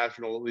had this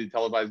nationally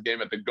televised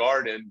game at the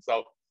Garden.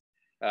 So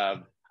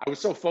I was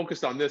so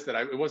focused on this that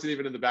it wasn't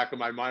even in the back of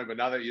my mind. But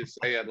now that you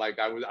say it, like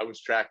I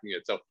was tracking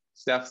it. So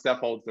Steph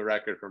holds the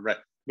record from Ray.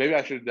 Maybe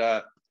I should.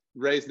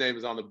 Ray's name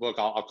is on the book.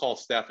 I'll call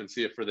Steph and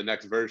see if for the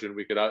next version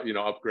we could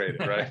upgrade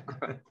it. Right.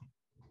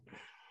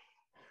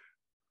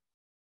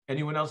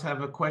 Anyone else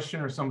have a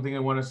question or something they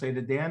want to say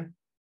to Dan?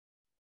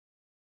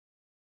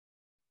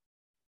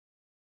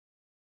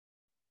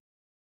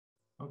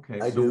 Okay.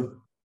 I do.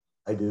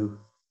 Go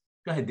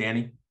ahead,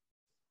 Danny.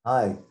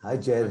 Hi,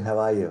 Jed. How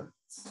are you?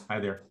 Hi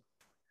there.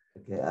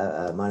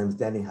 Okay, my name is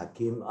Danny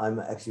Hakim. I'm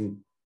actually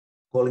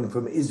calling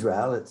from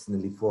Israel. It's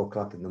nearly 4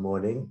 o'clock in the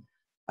morning.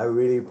 I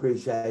really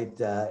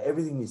appreciate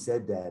everything you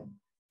said, Dan.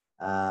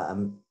 I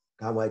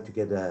can't wait to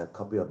get a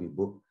copy of your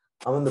book.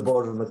 I'm on the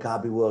board of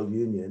Maccabi World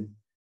Union,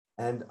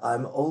 and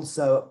I'm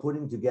also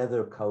putting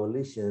together a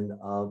coalition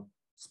of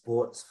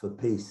sports for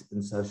peace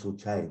and social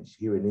change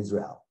here in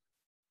Israel.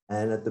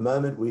 And at the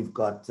moment, we've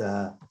got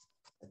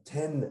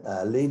 10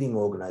 leading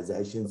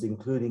organizations,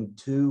 including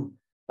 2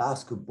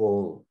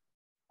 basketball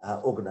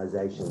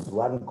organizations,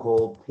 one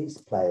called Peace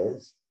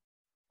Players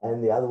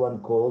and the other one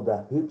called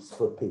Hoops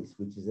for Peace,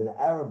 which is an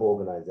Arab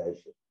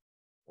organization.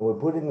 And we're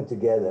putting it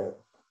together.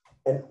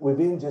 And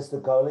within just the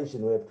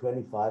coalition, we have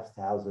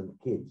 25,000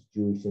 kids,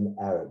 Jewish and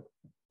Arab.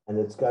 And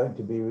it's going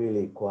to be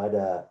really quite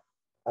a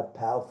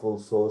powerful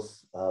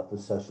source for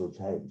social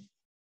change.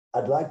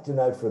 I'd like to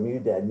know from you,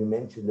 Dan, you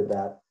mentioned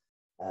about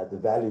the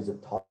values of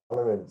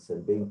tolerance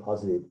and being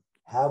positive.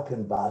 How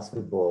can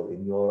basketball,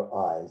 in your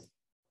eyes,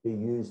 be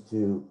used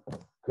to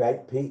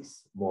create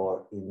peace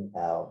more in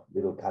our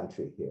little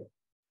country here?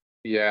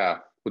 Yeah.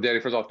 Well, Danny,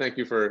 first of all, thank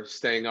you for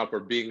staying up or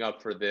being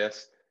up for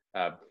this.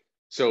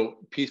 So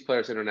Peace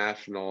Players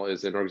International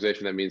is an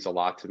organization that means a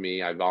lot to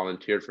me. I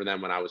volunteered for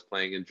them when I was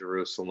playing in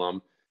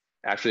Jerusalem.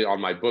 Actually,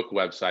 on my book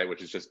website,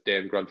 which is just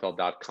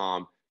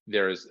dangrunfeld.com,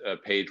 there is a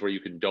page where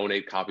you can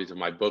donate copies of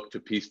my book to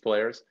Peace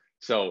Players.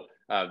 So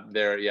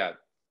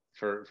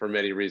for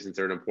many reasons,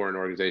 they're an important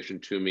organization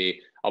to me.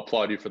 I'll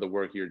applaud you for the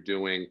work you're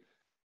doing.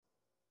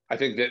 I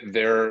think that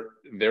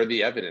they're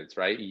the evidence,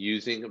 right?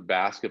 Using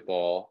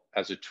basketball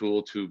as a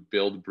tool to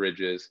build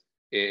bridges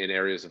in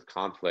areas of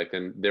conflict.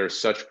 And there's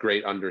such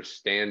great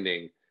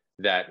understanding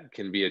that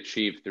can be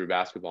achieved through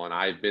basketball. And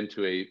I've been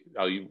to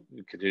I'll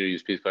continue to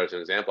use Peace Players as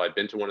an example. I've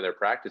been to one of their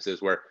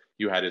practices where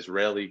you had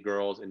Israeli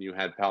girls and you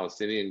had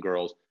Palestinian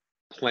girls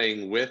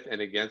playing with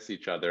and against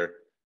each other,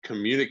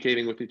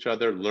 communicating with each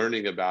other,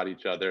 learning about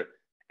each other,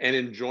 and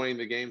enjoying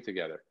the game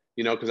together.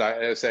 Because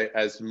I say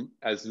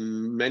as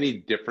many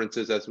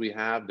differences as we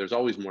have, there's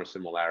always more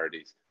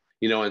similarities,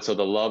 and so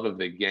the love of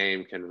the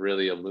game can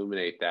really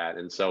illuminate that.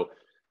 And so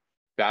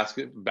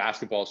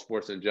basketball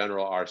sports in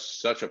general are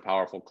such a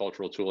powerful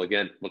cultural tool.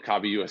 Again,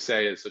 Maccabi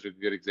USA is such a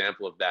good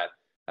example of that.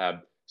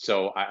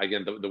 So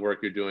again, the work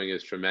you're doing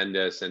is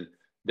tremendous. And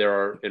there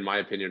are, in my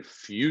opinion,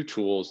 few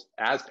tools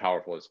as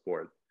powerful as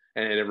sport.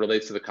 And it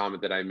relates to the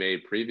comment that I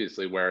made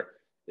previously, where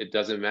it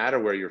doesn't matter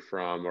where you're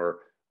from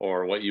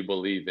or what you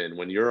believe in.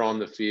 When you're on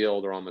the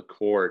field or on the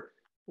court,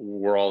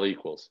 we're all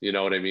equals. You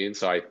know what I mean?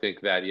 So I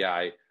think that, yeah,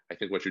 I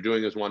think what you're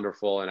doing is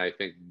wonderful. And I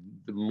think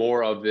the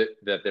more of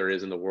it that there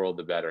is in the world,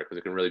 the better, because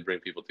it can really bring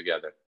people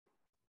together.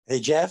 Hey,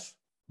 Jeff.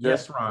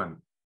 Yes,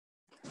 Ron.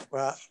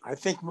 Well, I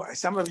think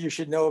some of you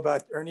should know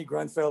about Ernie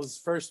Grunfeld's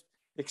first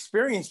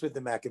experience with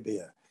the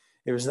Maccabi.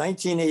 It was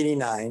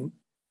 1989,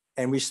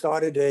 and we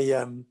started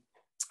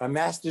a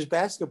master's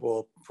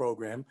basketball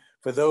program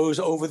for those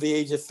over the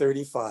age of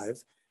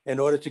 35 in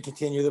order to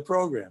continue the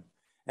program.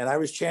 And I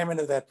was chairman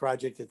of that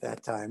project at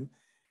that time.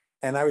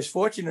 And I was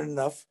fortunate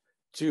enough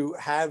to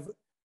have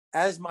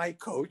as my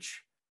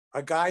coach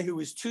a guy who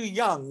was too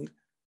young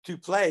to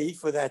play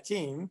for that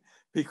team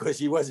because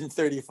he wasn't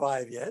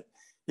 35 yet.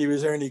 He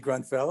was Ernie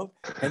Grunfeld.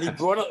 And he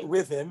brought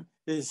with him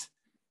his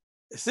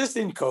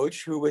assistant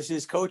coach, who was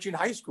his coach in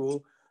high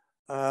school,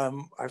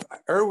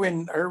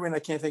 Erwin, I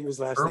can't think of his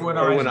last name.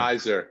 Erwin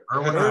Iser.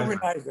 Erwin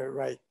Iser,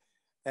 right.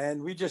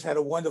 And we just had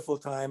a wonderful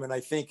time. And I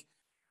think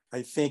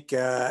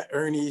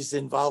Ernie's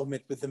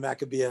involvement with the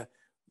Maccabi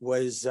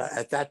was,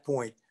 at that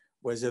point,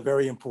 was a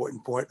very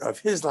important point of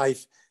his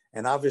life.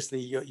 And obviously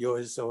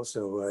yours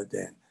also,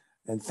 Dan.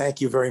 And thank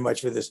you very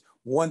much for this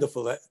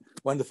wonderful,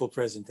 wonderful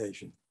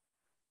presentation.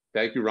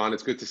 Thank you, Ron.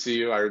 It's good to see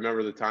you. I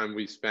remember the time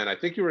we spent. I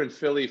think you were in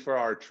Philly for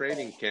our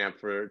training camp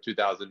for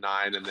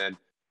 2009, and then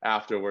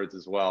afterwards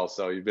as well.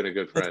 So you've been a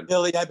good friend.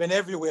 Philly, I've been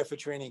everywhere for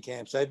training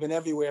camps. I've been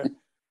everywhere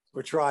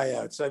for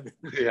tryouts.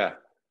 Yeah.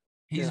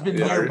 He's been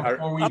here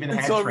before we even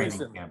had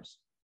training camps.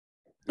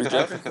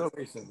 Until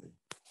recently.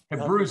 Hey,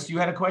 Bruce, you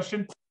had a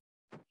question?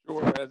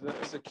 Sure.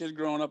 As a kid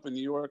growing up in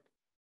New York,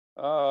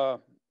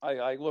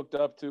 I looked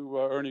up to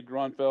Ernie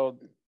Grunfeld,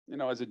 you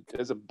know,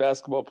 as a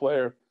basketball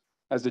player,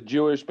 as a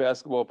Jewish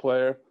basketball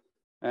player.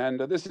 And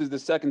this is the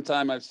second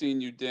time I've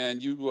seen you,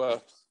 Dan. You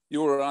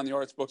were on the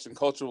Arts, Books, and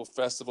Cultural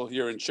Festival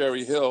here in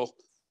Cherry Hill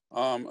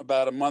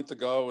about a month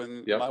ago.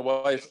 And my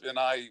wife and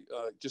I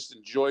just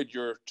enjoyed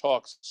your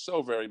talks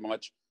so very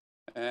much.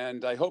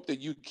 And I hope that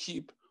you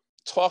keep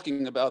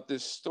talking about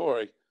this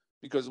story,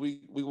 because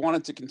we want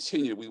it to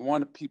continue. We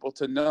want people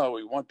to know.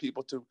 We want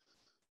people to,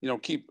 you know,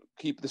 keep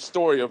the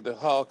story of the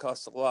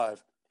Holocaust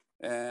alive.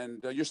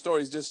 And your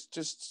story is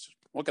just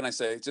what can I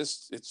say?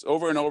 It's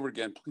over and over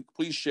again.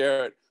 Please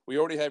share it. We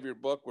already have your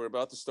book. We're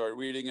about to start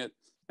reading it.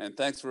 And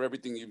thanks for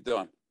everything you've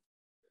done.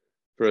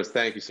 Bruce,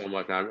 thank you so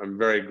much. I'm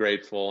very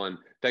grateful. And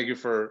thank you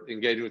for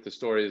engaging with the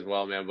story as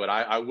well, man. But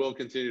I will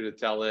continue to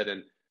tell it.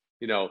 And,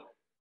 you know,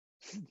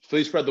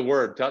 please spread the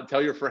word.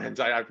 Tell your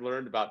friends. I've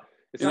learned about,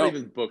 it's not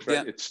even books,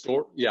 right? It's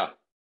story. Yeah.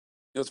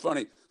 It's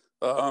funny.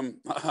 I'm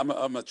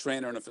a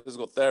trainer and a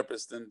physical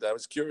therapist. And I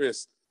was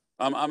curious.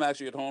 I'm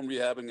actually at home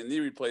rehabbing a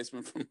knee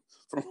replacement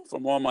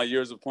from all my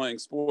years of playing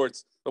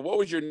sports. But what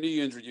was your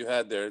knee injury you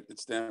had there at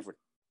Stanford?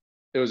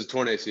 It was a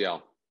torn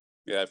ACL.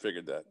 Yeah, I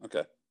figured that.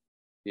 Okay.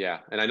 Yeah,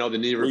 and I know the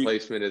knee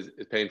replacement is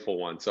a painful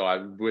one, so I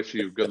wish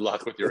you good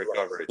luck with your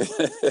recovery.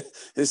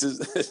 This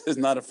is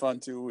not a fun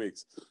 2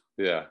 weeks.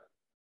 Yeah.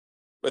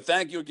 But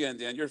thank you again,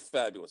 Dan. You're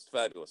fabulous,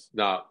 fabulous.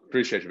 No,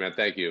 appreciate you, man.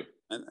 Thank you.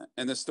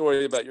 And the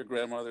story about your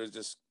grandmother is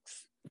just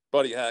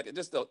Buddy Hackett,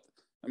 just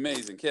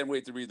amazing. Can't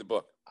wait to read the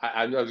book.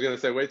 I was going to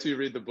say, wait till you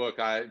read the book.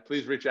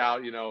 Please reach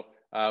out. You know,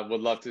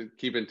 would love to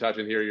keep in touch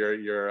and hear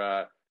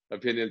your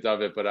opinions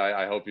of it. But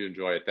I hope you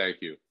enjoy it. Thank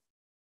you.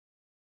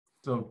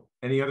 So,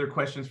 any other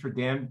questions for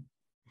Dan?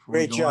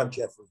 Great job,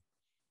 Jeffrey.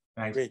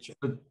 Thanks. Great job.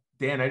 So,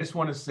 Dan, I just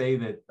want to say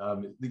that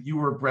you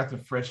were a breath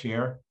of fresh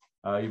air.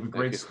 You have a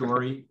great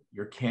story.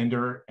 Your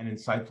candor and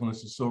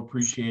insightfulness is so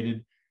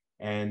appreciated.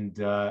 And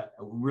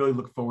really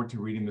look forward to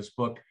reading this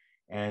book.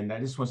 And I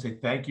just want to say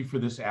thank you for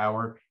this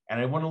hour. And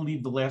I want to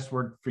leave the last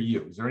word for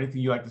you. Is there anything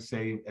you'd like to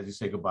say as you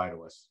say goodbye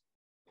to us?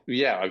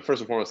 Yeah,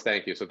 first and foremost,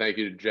 thank you. So thank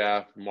you to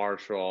Jeff,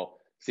 Marshall,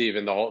 Steve,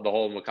 and the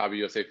whole Maccabi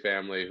USA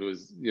family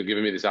who's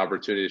giving me this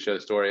opportunity to share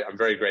the story. I'm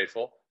very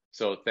grateful.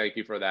 So thank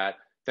you for that.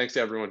 Thanks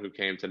to everyone who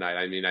came tonight.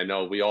 I mean, I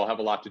know we all have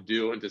a lot to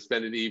do, and to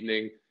spend an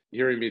evening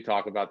hearing me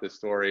talk about this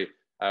story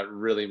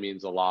really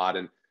means a lot.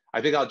 And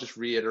I think I'll just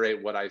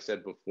reiterate what I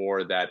said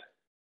before, that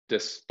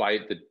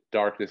despite the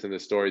darkness in the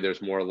story,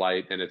 there's more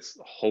light, and it's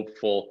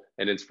hopeful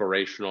and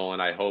inspirational.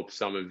 And I hope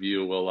some of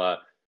you will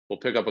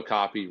pick up a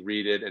copy,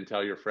 read it, and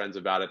tell your friends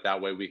about it.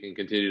 That way we can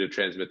continue to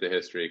transmit the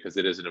history, because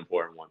it is an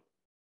important one.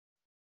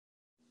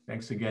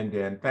 Thanks again,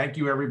 Dan. Thank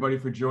you, everybody,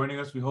 for joining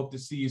us. We hope to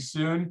see you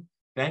soon.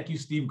 Thank you,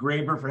 Steve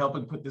Graber, for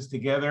helping put this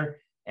together.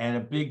 And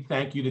a big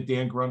thank you to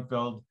Dan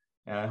Grunfeld.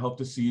 And I hope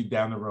to see you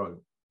down the road.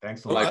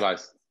 Thanks a lot.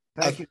 Likewise.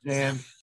 Thank you, Dan.